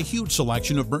Casa has a huge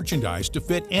selection of merchandise to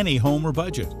fit any home or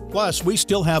budget. Plus, we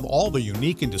still have all the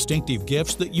unique and distinctive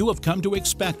gifts that you have come to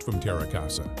expect from Terra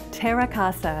Casa. Terra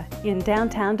Casa in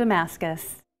downtown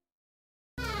Damascus.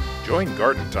 Join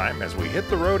Garden Time as we hit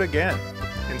the road again.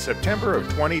 In September of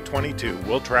 2022,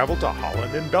 we'll travel to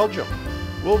Holland and Belgium.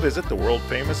 We'll visit the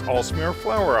world-famous Aalsmeer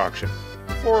flower auction,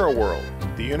 Flora World,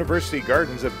 the University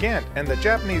Gardens of Ghent, and the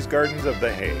Japanese Gardens of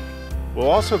The Hague. We'll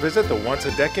also visit the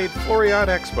once-a-decade Floriade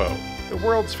Expo, the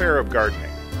World's Fair of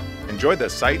Gardening. Enjoy the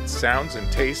sights, sounds, and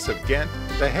tastes of Ghent,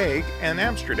 The Hague, and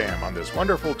Amsterdam on this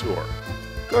wonderful tour.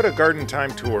 Go to Garden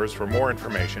Time Tours for more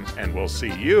information, and we'll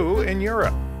see you in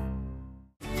Europe.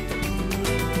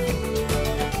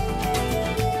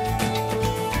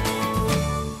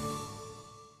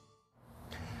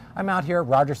 I'm out here at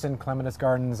Rogerson Clematis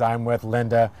Gardens. I'm with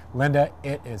Linda. Linda,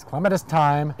 it is clematis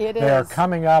time. They're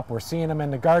coming up. We're seeing them in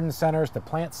the garden centers. The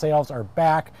plant sales are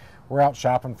back. We're out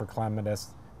shopping for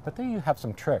clematis. But then you have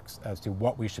some tricks as to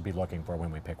what we should be looking for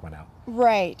when we pick one out.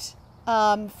 Right.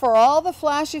 For all the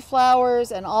flashy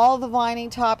flowers and all the vining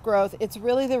top growth, it's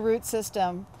really the root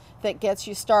system that gets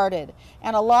you started.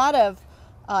 And a lot of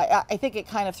I think it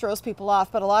kind of throws people off,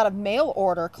 but a lot of mail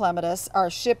order clematis are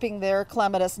shipping their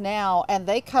clematis now, and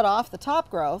they cut off the top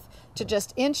growth to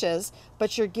just inches,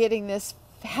 but you're getting this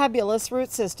fabulous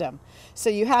root system. So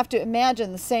you have to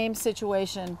imagine the same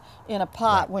situation in a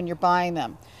pot when you're buying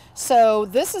them. So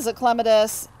this is a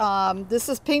clematis, this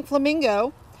is pink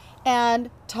flamingo, and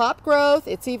top growth,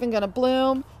 it's even going to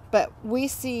bloom, but we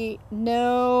see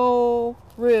no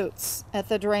roots at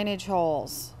the drainage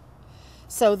holes.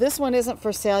 So this one isn't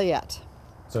for sale yet.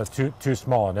 So it's too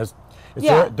small. And is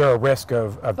there a risk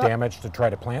of damage to try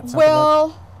to plant something?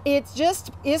 Well, it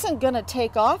just isn't going to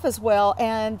take off as well,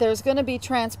 and there's going to be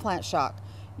transplant shock.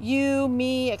 You,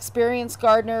 me, experienced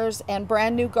gardeners, and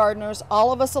brand new gardeners,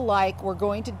 all of us alike, we're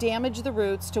going to damage the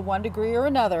roots to one degree or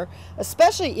another,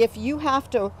 especially if you have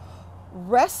to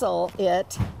wrestle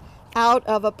it out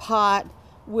of a pot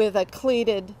with a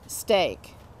cleated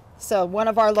stake. So one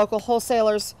of our local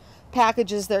wholesalers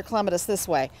packages their clematis this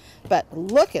way, but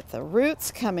look at the roots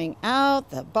coming out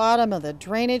the bottom of the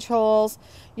drainage holes.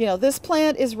 You know, this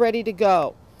plant is ready to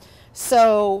go.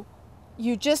 So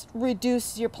you just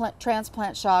reduce your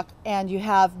transplant shock, and you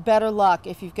have better luck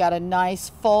if you've got a nice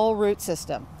full root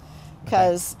system,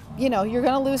 because you know you're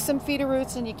going to lose some feeder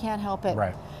roots and you can't help it.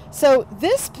 Right. So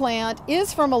this plant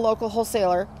is from a local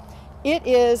wholesaler. It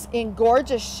is in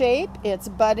gorgeous shape. It's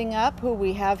budding up, who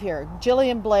we have here,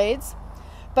 Jillian Blades.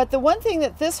 But the one thing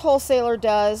that this wholesaler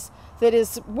does that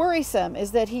is worrisome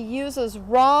is that he uses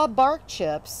raw bark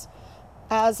chips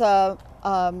as a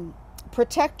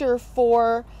protector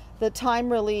for the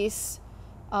time release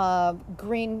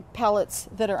green pellets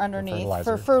that are underneath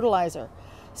for fertilizer.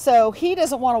 So he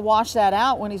doesn't want to wash that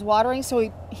out when he's watering,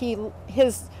 so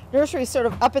his nursery is sort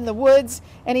of up in the woods,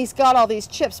 and he's got all these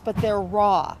chips, but they're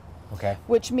raw. Okay.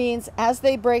 Which means as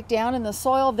they break down in the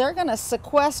soil, they're going to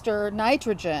sequester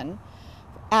nitrogen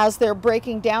as their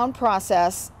breaking down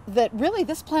process that really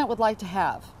this plant would like to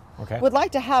have. Okay. Would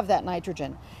like to have that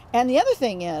nitrogen. And the other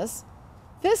thing is,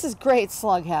 this is great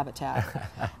slug habitat.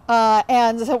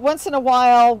 And so once in a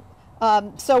while,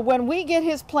 so when we get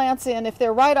his plants in, if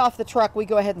they're right off the truck, we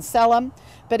go ahead and sell them.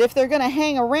 But if they're going to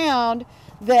hang around,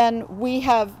 then we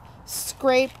have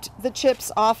scraped the chips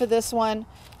off of this one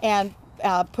and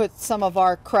put some of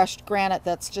our crushed granite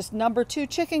that's just #2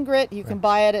 chicken grit. You can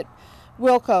buy it at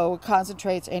Wilco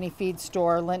Concentrates, any feed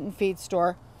store, Linton feed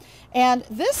store. And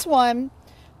this one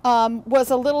was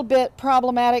a little bit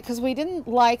problematic because we didn't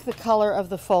like the color of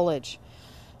the foliage.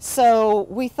 So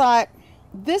we thought,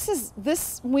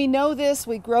 we know this,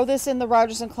 we grow this in the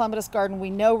Rogerson Clematis Garden, we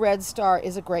know Red Star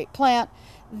is a great plant.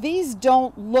 These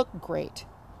don't look great.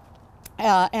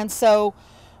 And so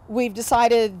we've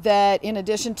decided that in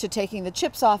addition to taking the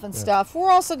chips off and stuff,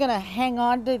 we're also going to hang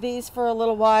on to these for a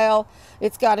little while.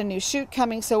 It's got a new shoot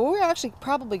coming, so we're actually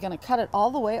probably going to cut it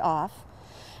all the way off.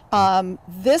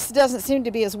 This doesn't seem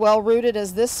to be as well rooted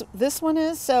as this one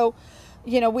is. So,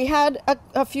 you know, we had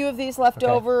a few of these left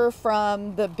over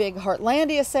from the big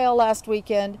Heartlandia sale last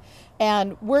weekend,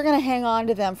 and we're going to hang on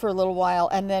to them for a little while,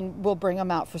 and then we'll bring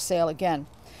them out for sale again.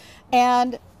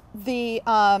 And the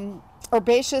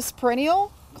herbaceous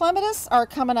perennial clematis are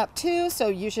coming up too, so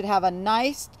you should have a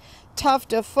nice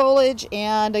tuft of foliage,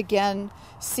 and again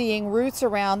seeing roots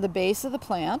around the base of the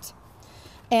plant.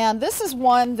 And this is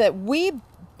one that we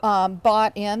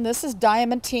bought in. This is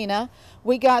Diamantina.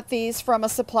 We got these from a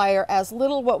supplier as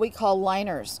little what we call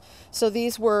liners. So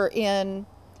these were in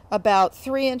about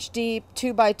 3-inch deep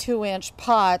 2 by 2-inch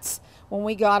pots when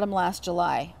we got them last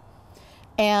July.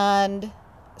 And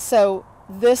so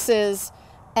this is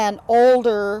an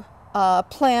older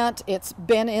plant. It's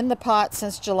been in the pot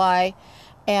since July,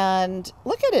 and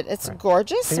look at it, it's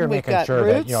gorgeous. So you're We've making got sure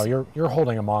roots. that you're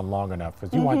holding them on long enough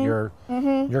because you want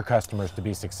your customers to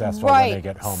be successful when they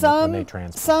get home, when they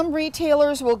transplant. Some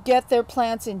retailers will get their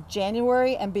plants in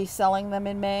January and be selling them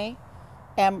in May,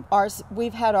 and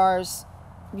we've had ours,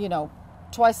 you know,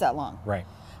 twice that long. Right.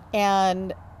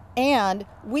 And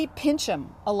we pinch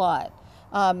them a lot.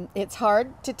 It's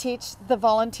hard to teach the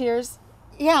volunteers.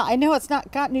 Yeah, I know it's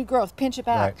not got new growth. Pinch it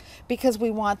back because we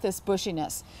want this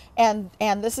bushiness. And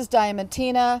this is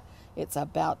Diamantina. It's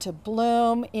about to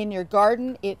bloom in your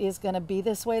garden. It is going to be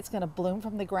this way. It's going to bloom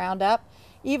from the ground up,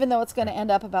 even though it's going to end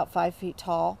up about 5 feet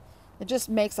tall. It just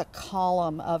makes a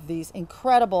column of these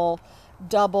incredible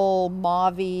double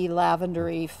mauve-y,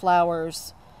 lavendery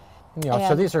flowers.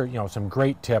 So these are, some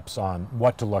great tips on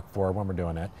what to look for when we're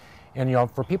doing it.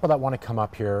 And, for people that want to come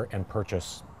up here and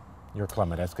purchase your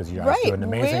clematis, because you guys do an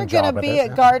amazing job with it. We're going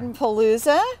to be at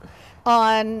GardenPalooza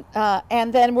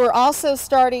and then we're also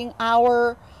starting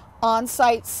our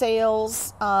on-site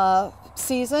sales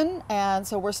season. And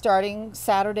so we're starting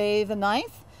Saturday the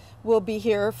 9th. We'll be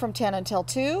here from 10 until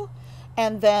 2.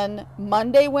 And then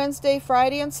Monday, Wednesday,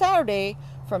 Friday, and Saturday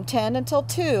from 10 until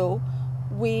 2,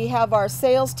 we have our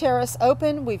sales terrace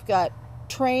open. We've got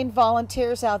trained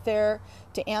volunteers out there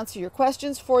to answer your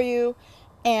questions for you.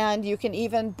 And you can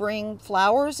even bring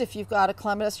flowers. If you've got a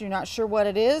clematis, you're not sure what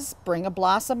it is, bring a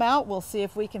blossom out. We'll see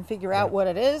if we can figure out what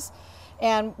it is.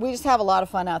 And we just have a lot of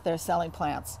fun out there selling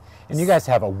plants. And you guys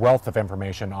have a wealth of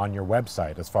information on your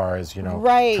website as far as,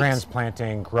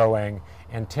 transplanting, growing,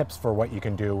 and tips for what you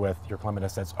can do with your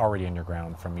clematis that's already in your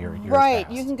ground from your years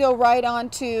past. You can go right on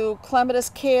to clematis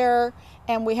care,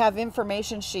 and we have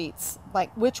information sheets,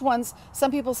 like which ones.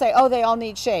 Some people say, oh, they all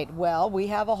need shade. Well, we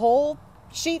have a whole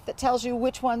sheet that tells you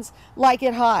which ones like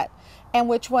it hot and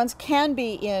which ones can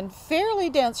be in fairly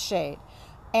dense shade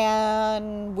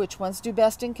and which ones do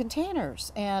best in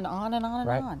containers, and on and on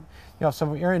and on.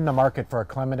 So if you're in the market for a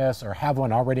clematis or have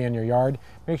one already in your yard,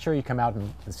 make sure you come out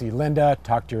and see Linda,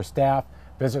 talk to your staff,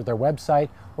 visit their website,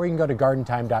 or you can go to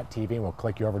gardentime.tv and we'll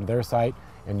click you over to their site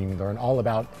and you can learn all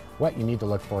about what you need to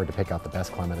look for to pick out the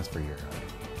best clematis for your yard.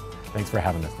 Thanks for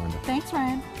having us, Linda. Thanks,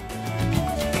 Ryan.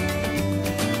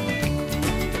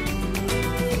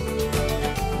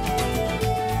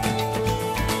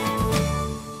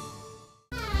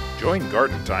 Join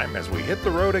Garden Time as we hit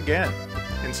the road again.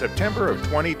 In September of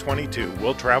 2022,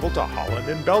 we'll travel to Holland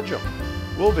and Belgium.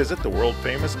 We'll visit the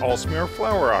world-famous Aalsmeer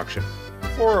flower auction,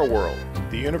 Flora World,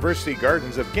 the University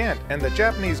Gardens of Ghent, and the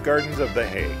Japanese Gardens of The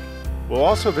Hague. We'll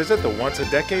also visit the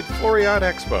once-a-decade Floriade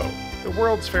Expo, the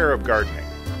World's Fair of Gardening.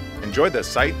 Enjoy the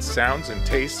sights, sounds, and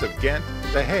tastes of Ghent,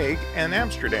 The Hague, and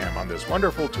Amsterdam on this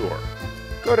wonderful tour.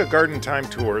 Go to Garden Time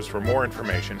Tours for more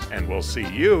information, and we'll see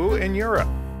you in Europe.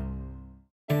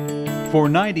 For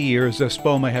 90 years,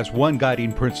 Espoma has one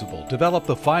guiding principle: develop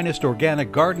the finest organic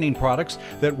gardening products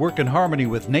that work in harmony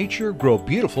with nature, grow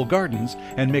beautiful gardens,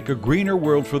 and make a greener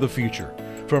world for the future.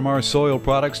 From our soil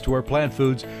products to our plant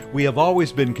foods, we have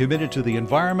always been committed to the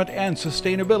environment and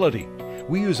sustainability.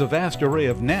 We use a vast array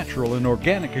of natural and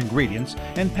organic ingredients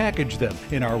and package them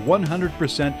in our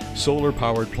 100%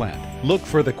 solar-powered plant. Look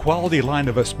for the quality line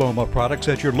of Espoma products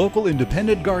at your local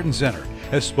independent garden center.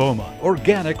 Espoma,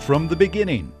 organic from the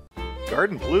beginning.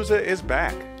 GardenPalooza is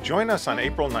back. Join us on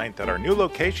April 9th at our new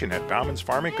location at Bauman's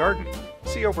Farm and Garden.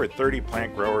 See over 30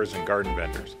 plant growers and garden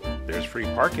vendors. There's free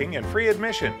parking and free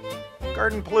admission.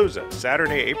 GardenPalooza,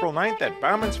 Saturday, April 9th at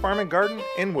Bauman's Farm and Garden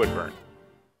in Woodburn.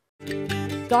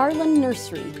 Garland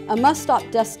Nursery, a must-stop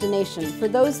destination for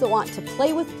those that want to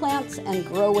play with plants and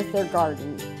grow with their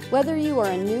garden. Whether you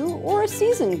are a new or a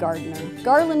seasoned gardener,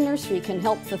 Garland Nursery can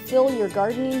help fulfill your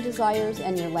gardening desires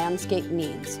and your landscape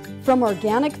needs. From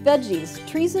organic veggies,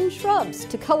 trees and shrubs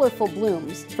to colorful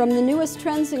blooms, from the newest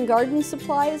trends in garden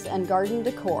supplies and garden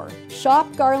decor.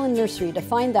 Shop Garland Nursery to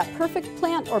find that perfect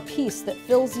plant or piece that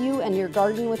fills you and your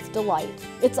garden with delight.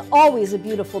 It's always a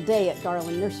beautiful day at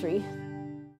Garland Nursery.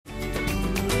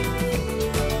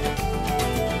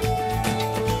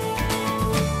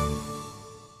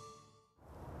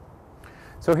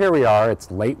 So here we are, it's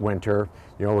late winter,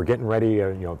 we're getting ready,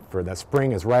 for the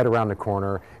spring is right around the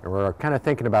corner, and we're kind of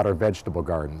thinking about our vegetable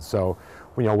gardens. So,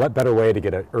 what better way to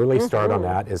get an early start on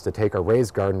that is to take our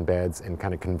raised garden beds and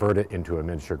kind of convert it into a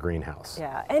miniature greenhouse.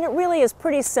 Yeah, and it really is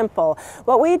pretty simple.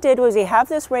 What we did was we have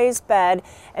this raised bed,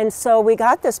 and so we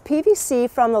got this PVC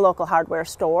from the local hardware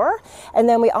store, and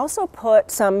then we also put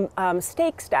some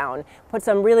stakes down, put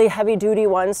some really heavy-duty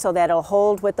ones so that it'll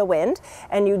hold with the wind,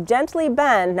 and you gently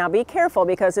bend. Now be careful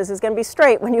because this is going to be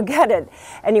straight when you get it,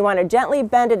 and you want to gently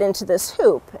bend it into this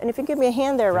hoop. And if you give me a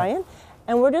hand there, Ryan.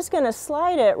 And we're just going to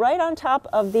slide it right on top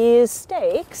of these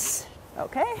stakes,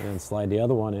 okay? And slide the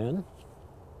other one in.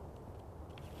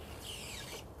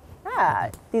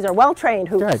 These are well-trained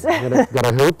hoops. Good. Got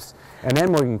our hoops, and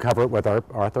then we can cover it with our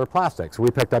plastics. We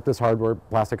picked up this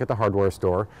plastic at the hardware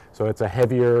store, so it's a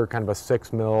heavier, kind of a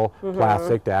 6 mil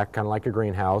plastic to act kind of like a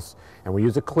greenhouse, and we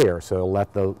use it clear, so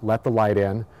let the light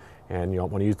in. And you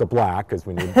don't want to use the black because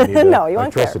we need no, you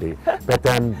electricity. But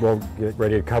then we'll get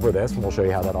ready to cover this and we'll show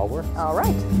you how that all works. All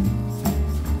right.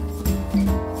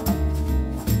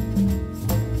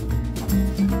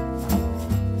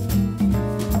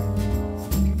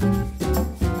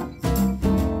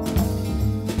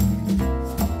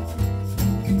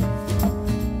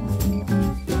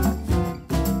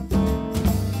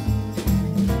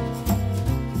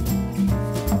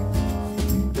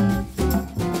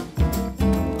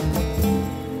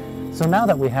 So now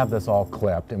that we have this all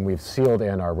clipped and we've sealed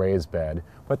in our raised bed,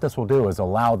 what this will do is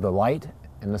allow the light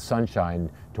and the sunshine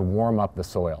to warm up the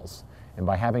soils. And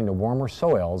by having the warmer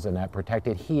soils and that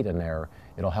protected heat in there,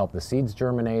 it'll help the seeds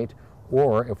germinate,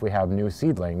 or if we have new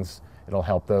seedlings, it'll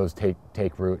help those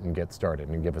take root and get started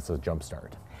and give us a jump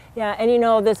start. Yeah, and you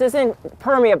know, this isn't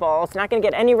permeable. It's not going to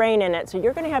get any rain in it, so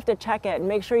you're going to have to check it and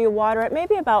make sure you water it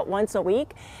maybe about once a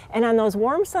week. And on those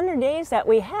warm sunny days that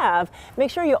we have,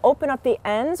 make sure you open up the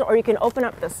ends, or you can open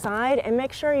up the side, and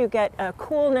make sure you get a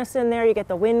coolness in there, you get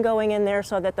the wind going in there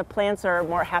so that the plants are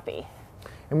more happy.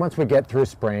 And once we get through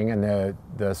spring and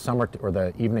the summer or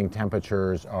the evening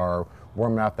temperatures are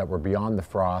warm enough that we're beyond the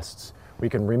frosts, we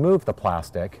can remove the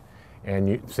plastic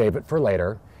and save it for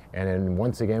later. And then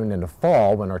once again in the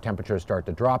fall, when our temperatures start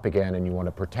to drop again and you want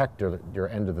to protect your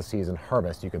end of the season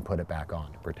harvest, you can put it back on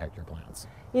to protect your plants.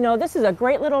 You know, this is a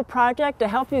great little project to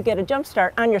help you get a jump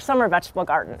start on your summer vegetable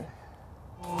garden.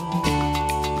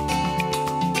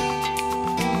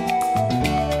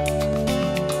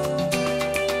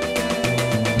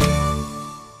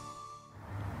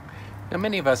 Now,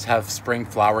 many of us have spring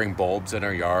flowering bulbs in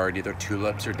our yard, either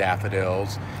tulips or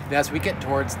daffodils. And as we get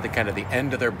towards the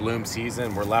end of their bloom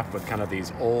season, we're left with kind of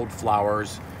these old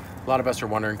flowers. A lot of us are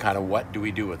wondering kind of what do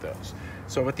we do with those.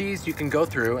 So with these, you can go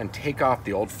through and take off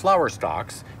the old flower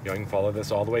stalks. You can follow this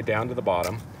all the way down to the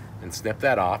bottom and snip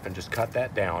that off and just cut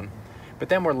that down. But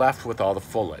then we're left with all the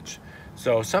foliage.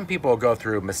 So some people will go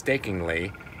through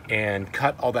mistakenly and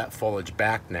cut all that foliage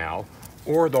back now,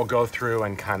 or they'll go through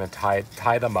and kind of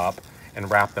tie them up and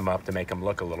wrap them up to make them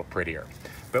look a little prettier.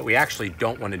 But we actually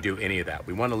don't want to do any of that.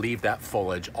 We want to leave that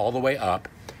foliage all the way up,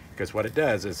 because what it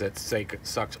does is it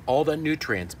sucks all the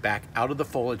nutrients back out of the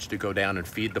foliage to go down and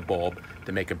feed the bulb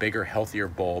to make a bigger, healthier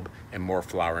bulb and more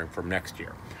flowering from next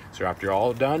year. So after you're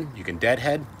all done, you can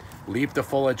deadhead, leave the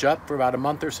foliage up for about a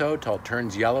month or so till it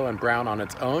turns yellow and brown on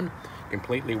its own,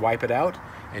 completely wipe it out,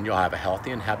 and you'll have a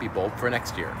healthy and happy bulb for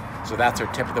next year. So that's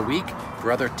our tip of the week.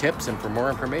 For other tips and for more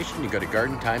information, you go to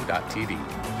gardentime.tv.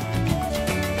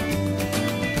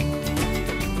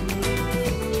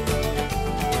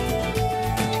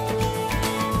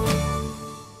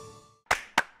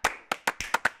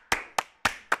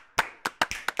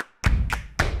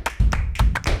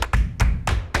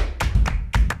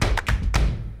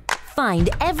 Find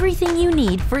everything you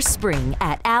need for spring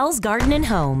at Al's Garden and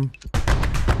Home.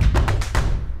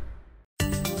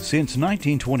 Since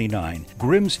 1929,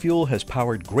 Grimm's Fuel has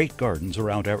powered great gardens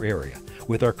around our area.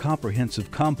 With our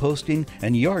comprehensive composting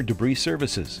and yard debris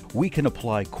services, we can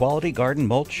apply quality garden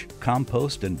mulch,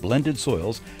 compost, and blended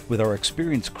soils with our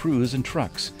experienced crews and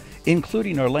trucks,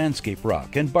 including our landscape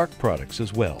rock and bark products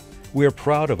as well. We are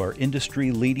proud of our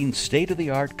industry-leading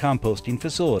state-of-the-art composting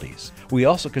facilities. We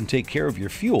also can take care of your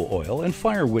fuel oil and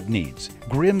firewood needs.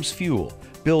 Grimm's Fuel,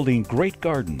 building great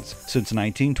gardens since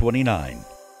 1929.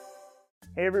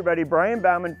 Hey everybody, Brian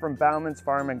Bauman from Bauman's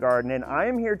Farm and Garden, and I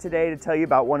am here today to tell you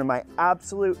about one of my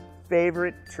absolute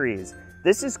favorite trees.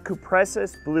 This is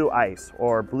Cupressus blue ice,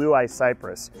 or blue ice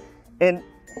cypress. And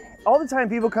all the time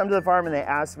people come to the farm and they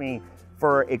ask me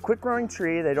for a quick growing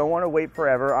tree. They don't want to wait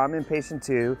forever. I'm impatient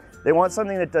too. They want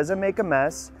something that doesn't make a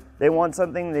mess. They want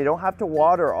something they don't have to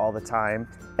water all the time.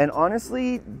 And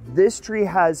honestly, this tree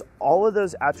has all of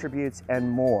those attributes and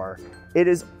more. It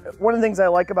is one of the things I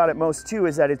like about it most too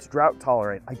is that it's drought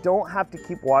tolerant. I don't have to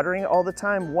keep watering it all the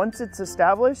time. Once it's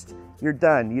established, you're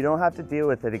done. You don't have to deal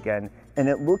with it again. And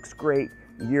it looks great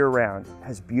year round. It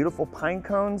has beautiful pine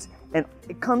cones, and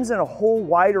it comes in a whole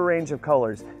wider range of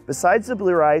colors. Besides the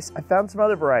blue ice, I found some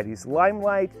other varieties,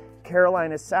 Limelight,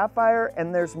 Carolina Sapphire,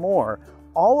 and there's more.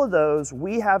 All of those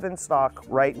we have in stock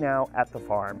right now at the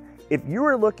farm. If you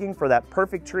are looking for that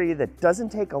perfect tree that doesn't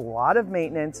take a lot of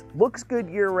maintenance, looks good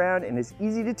year round, and is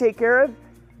easy to take care of,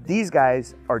 these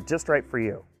guys are just right for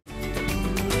you.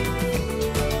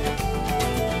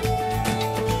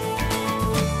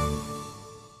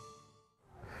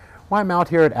 Well, I'm out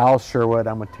here at Al's Sherwood.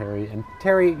 I'm with Terry. And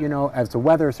Terry, you know, as the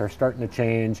weathers are starting to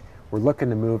change, we're looking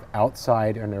to move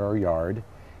outside in our yard.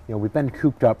 You know, we've been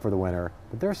cooped up for the winter,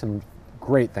 but there's some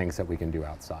great things that we can do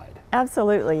outside.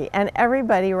 Absolutely, and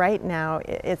everybody right now,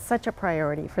 it's such a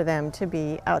priority for them to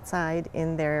be outside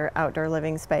in their outdoor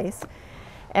living space.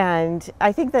 And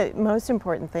I think the most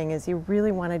important thing is you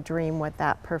really want to dream what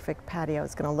that perfect patio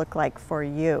is going to look like for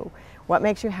you. What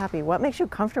makes you happy? What makes you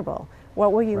comfortable?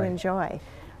 What will you enjoy?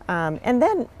 And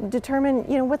then determine,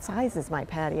 you know, what size is my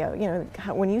patio? You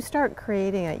know, when you start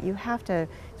creating it, you have to,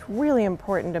 it's really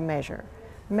important to measure.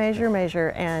 Measure,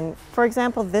 and for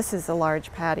example, this is a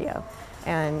large patio,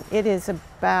 and it is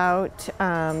about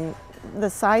the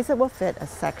size that will fit a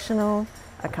sectional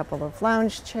a couple of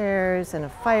lounge chairs and a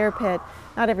fire pit.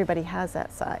 Not everybody has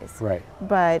that size. Right.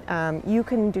 But you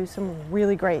can do some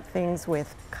really great things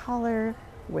with color,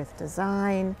 with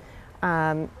design,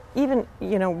 even,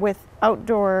 you know, with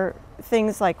outdoor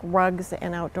things like rugs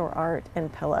and outdoor art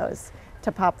and pillows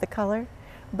to pop the color.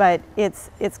 But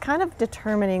it's kind of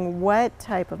determining what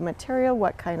type of material,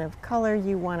 what kind of color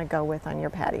you want to go with on your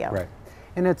patio. Right.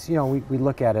 And it's, you know, we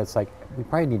look at it, it's like we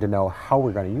probably need to know how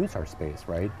we're going to use our space,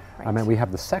 right? I mean, we have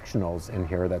the sectionals in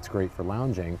here that's great for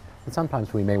lounging, but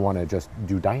sometimes we may want to just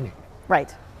do dining.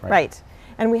 Right, right.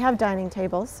 And we have dining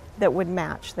tables that would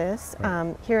match this.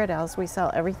 Right. Here at Al's, we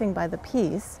sell everything by the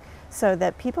piece so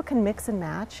that people can mix and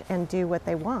match and do what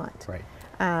they want.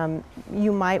 Right.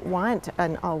 You might want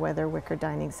an all-weather wicker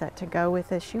dining set to go with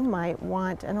this. You might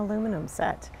want an aluminum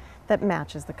set that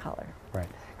matches the color. Right.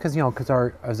 Because, you know, because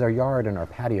our yard and our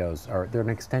patios they're an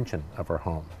extension of our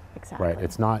home. Exactly. Right.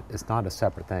 It's not a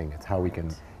separate thing. It's how we can,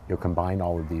 you know, combine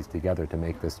all of these together to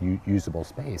make this usable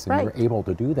space. And we're able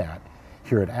to do that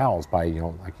here at Al's by, you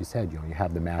know, like you said, you know, you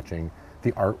have the matching,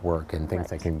 the artwork and things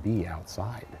that can be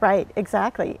outside. Right,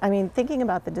 exactly. I mean, thinking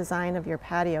about the design of your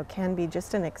patio can be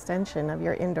just an extension of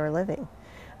your indoor living.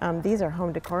 These are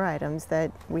home decor items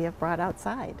that we have brought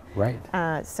outside. Right.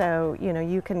 So, you know,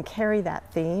 you can carry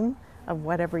that theme of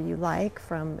whatever you like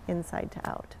from inside to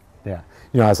out. Yeah.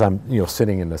 You know, as I'm, you know,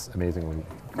 sitting in this amazingly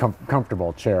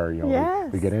comfortable chair, you know,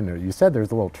 we get in there. You said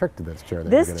there's a little trick to this chair.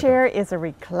 This chair is a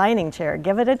reclining chair.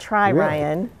 Give it a try,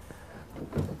 Ryan.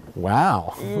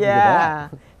 Wow. Yeah.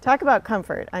 Talk about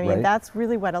comfort. I mean, that's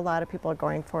really what a lot of people are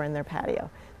going for in their patio.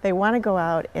 They want to go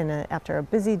out after a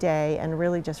busy day and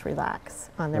really just relax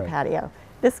on their patio.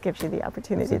 This gives you the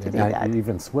opportunity to do that. It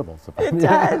even swivels. It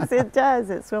does. It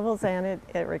does. It swivels and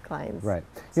it reclines. Right.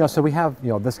 You know, so we have, you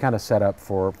know, this kind of setup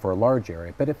for a large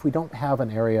area. But if we don't have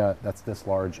an area that's this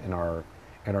large in our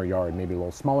yard, maybe a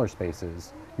little smaller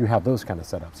spaces, you have those kind of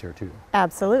setups here too.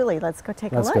 Absolutely. Let's go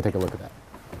take a look. Let's go take a look at that.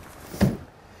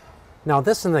 Now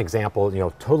this is an example, you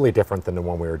know, totally different than the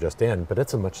one we were just in, but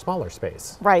it's a much smaller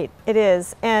space. Right, it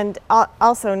is. And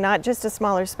also not just a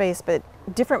smaller space, but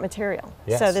different material.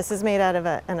 Yes. So this is made out of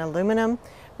an aluminum,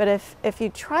 but if you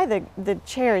try the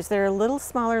chairs, they're a little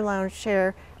smaller lounge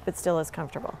chair, but still as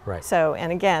comfortable. Right. So,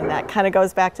 and again, that kind of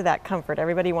goes back to that comfort.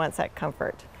 Everybody wants that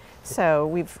comfort. So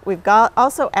we've got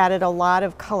also added a lot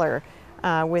of color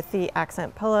with the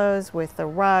accent pillows, with the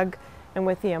rug, and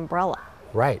with the umbrella.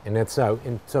 Right, and it's so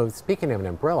speaking of an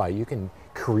umbrella, you can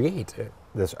create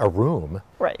a room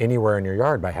anywhere in your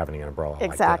yard by having an umbrella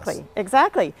like this.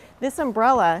 Exactly. This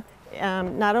umbrella,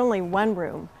 not only one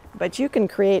room, but you can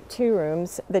create 2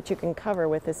 rooms that you can cover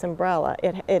with this umbrella.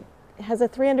 It has a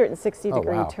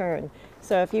 360-degree turn.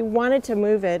 So if you wanted to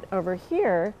move it over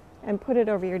here and put it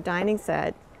over your dining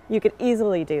set, you could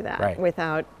easily do that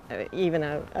without even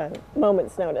a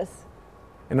moment's notice.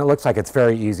 And it looks like it's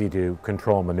very easy to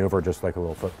control and maneuver, just like a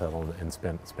little foot pedal, and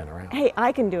spin around. Hey,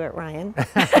 I can do it, Ryan.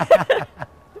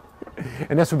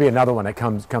 And this would be another one that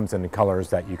comes in colors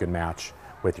that you can match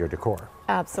with your decor.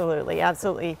 Absolutely,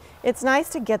 absolutely. It's nice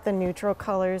to get the neutral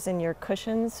colors in your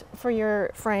cushions for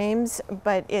your frames,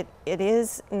 but it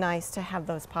is nice to have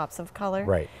those pops of color.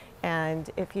 Right. And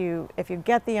if you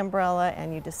get the umbrella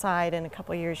and you decide in a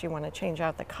couple of years you want to change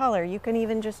out the color, you can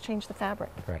even just change the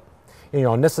fabric. Right. You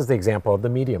know, and this is the example of the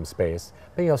medium space.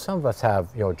 But, you know, some of us have,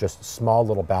 you know, just small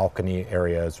little balcony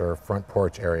areas or front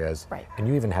porch areas. Right. And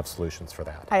you even have solutions for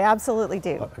that. I absolutely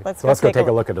do. Let's go take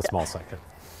a look at a small section.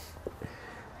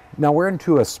 Now we're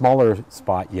into a smaller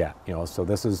spot yet, you know, so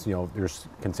this is, you know,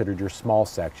 considered your small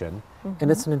section,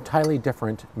 and it's an entirely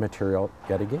different material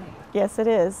yet again. Yes, it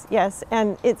is. Yes,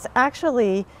 and it's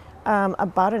actually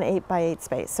about an 8x8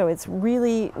 space, so it's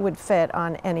really would fit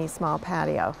on any small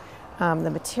patio. The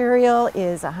material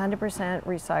is 100%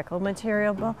 recycled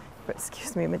material,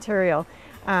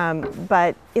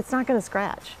 but it's not going to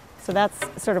scratch. So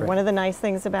that's sort of one of the nice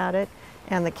things about it.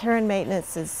 And the care and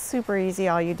maintenance is super easy.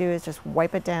 All you do is just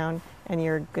wipe it down and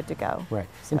you're good to go. Right.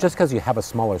 So. And just because you have a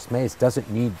smaller space doesn't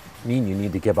mean you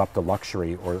need to give up the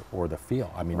luxury or the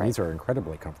feel. I mean, these are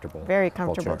incredibly comfortable. Very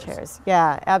comfortable chairs.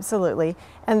 Yeah, absolutely.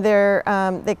 And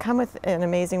they come with an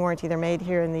amazing warranty. They're made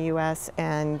here in the U.S.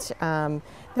 and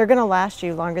they're going to last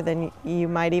you longer than you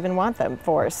might even want them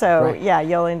for. So yeah,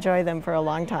 you'll enjoy them for a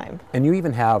long time. And you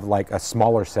even have like a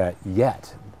smaller set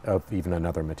yet of even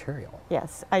another material.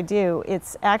 Yes, I do.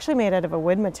 It's actually made out of a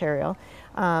wood material.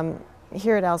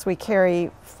 Here at Al's we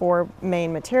carry 4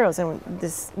 main materials, and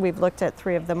we've looked at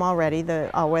 3 of them already,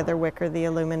 the all-weather wicker, the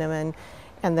aluminum,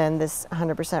 and then this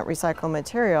 100% recycled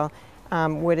material.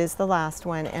 Wood is the last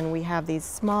one, and we have these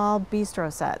small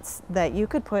bistro sets that you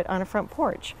could put on a front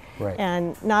porch. Right.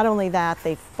 And not only that,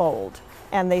 they fold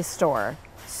and they store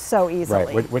so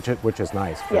easily. Right, which is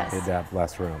nice for yes. kids to have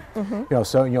less room. Mm-hmm.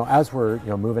 So as we're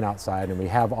moving outside and we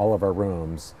have all of our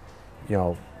rooms,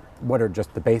 what are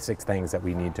just the basic things that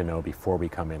we need to know before we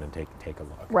come in and take a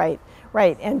look? Right,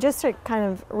 right. And just to kind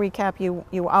of recap,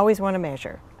 you always want to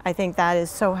measure. I think that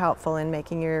is so helpful in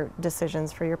making your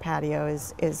decisions for your patio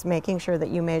is making sure that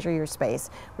you measure your space.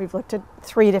 We've looked at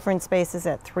 3 different spaces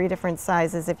at 3 different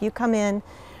sizes. If you come in,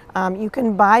 you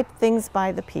can buy things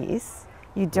by the piece.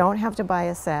 You don't have to buy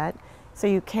a set. So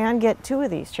you can get 2 of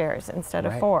these chairs instead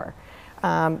of 4.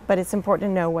 But it's important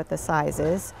to know what the size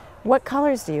is. What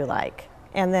colors do you like?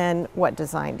 And then what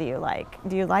design do you like?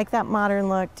 Do you like that modern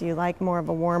look? Do you like more of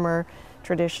a warmer,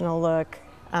 traditional look?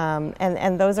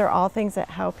 And those are all things that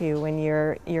help you when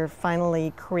you're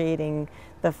finally creating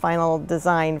the final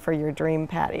design for your dream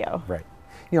patio. Right.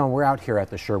 We're out here at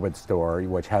the Sherwood store,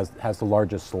 which has the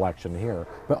largest selection here,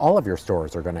 but all of your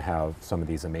stores are going to have some of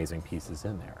these amazing pieces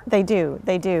in there. They do,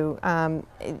 they do.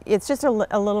 It's just a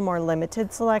little more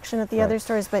limited selection at the other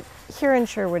stores, but here in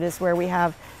Sherwood is where we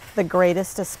have the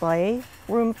greatest display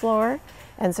room floor,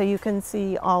 and so you can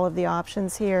see all of the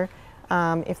options here.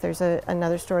 If there's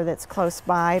another store that's close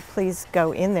by, please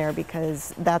go in there,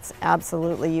 because that's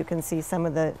absolutely, you can see some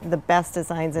of the best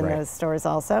designs in those stores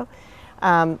also.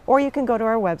 Or you can go to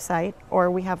our website, or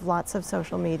we have lots of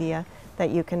social media that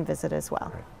you can visit as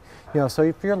well. So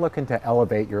if you're looking to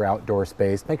elevate your outdoor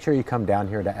space, make sure you come down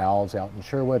here to Al's out in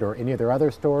Sherwood or any of their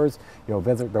other stores.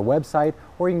 Visit their website,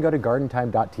 or you can go to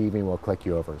gardentime.tv and we'll click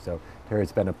you over. So Terry,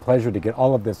 it's been a pleasure to get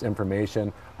all of this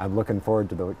information. I'm looking forward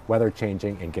to the weather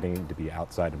changing and getting to be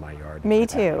outside of my yard. Me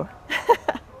too.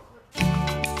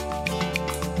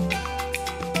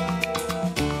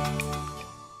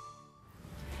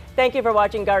 Thank you for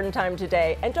watching Garden Time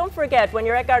today. And don't forget, when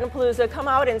you're at GardenPalooza, come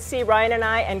out and see Ryan and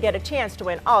I and get a chance to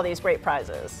win all these great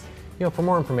prizes. For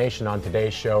more information on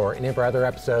today's show or any of our other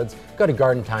episodes, go to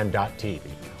gardentime.tv,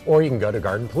 or you can go to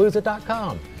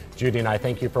gardenpalooza.com. Judy and I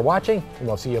thank you for watching, and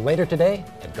we'll see you later today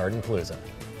at GardenPalooza.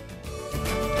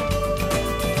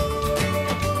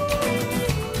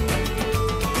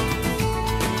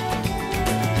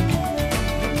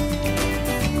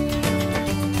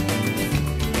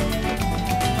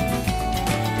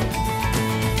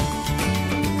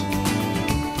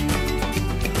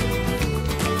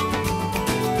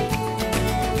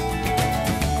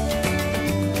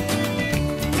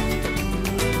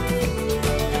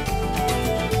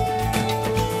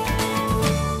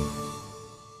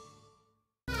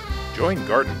 Join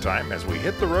Garden Time as we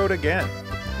hit the road again.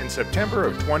 In September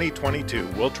of 2022,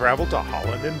 we'll travel to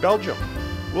Holland and Belgium.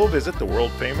 We'll visit the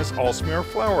world-famous Aalsmeer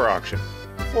flower auction,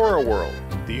 Flora World,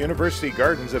 the University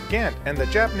Gardens of Ghent, and the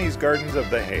Japanese Gardens of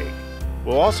The Hague.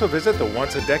 We'll also visit the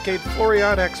once-a-decade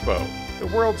Floriade Expo, the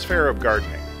World's Fair of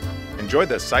Gardening. Enjoy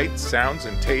the sights, sounds,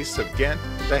 and tastes of Ghent,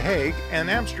 The Hague, and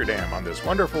Amsterdam on this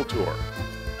wonderful tour.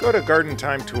 Go to Garden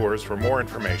Time Tours for more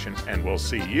information, and we'll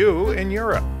see you in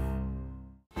Europe.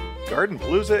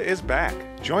 GardenPalooza is back.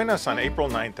 Join us on April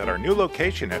 9th at our new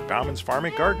location at Bauman's Farm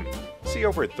and Garden. See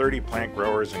over 30 plant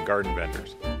growers and garden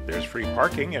vendors. There's free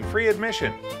parking and free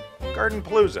admission.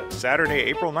 GardenPalooza, Saturday,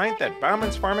 April 9th at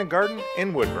Bauman's Farm and Garden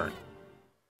in Woodburn.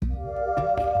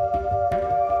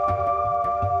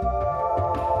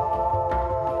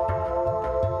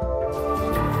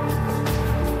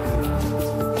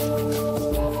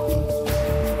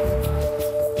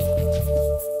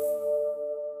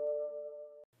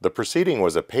 The proceeding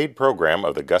was a paid program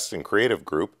of the Guston Creative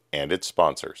Group and its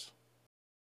sponsors.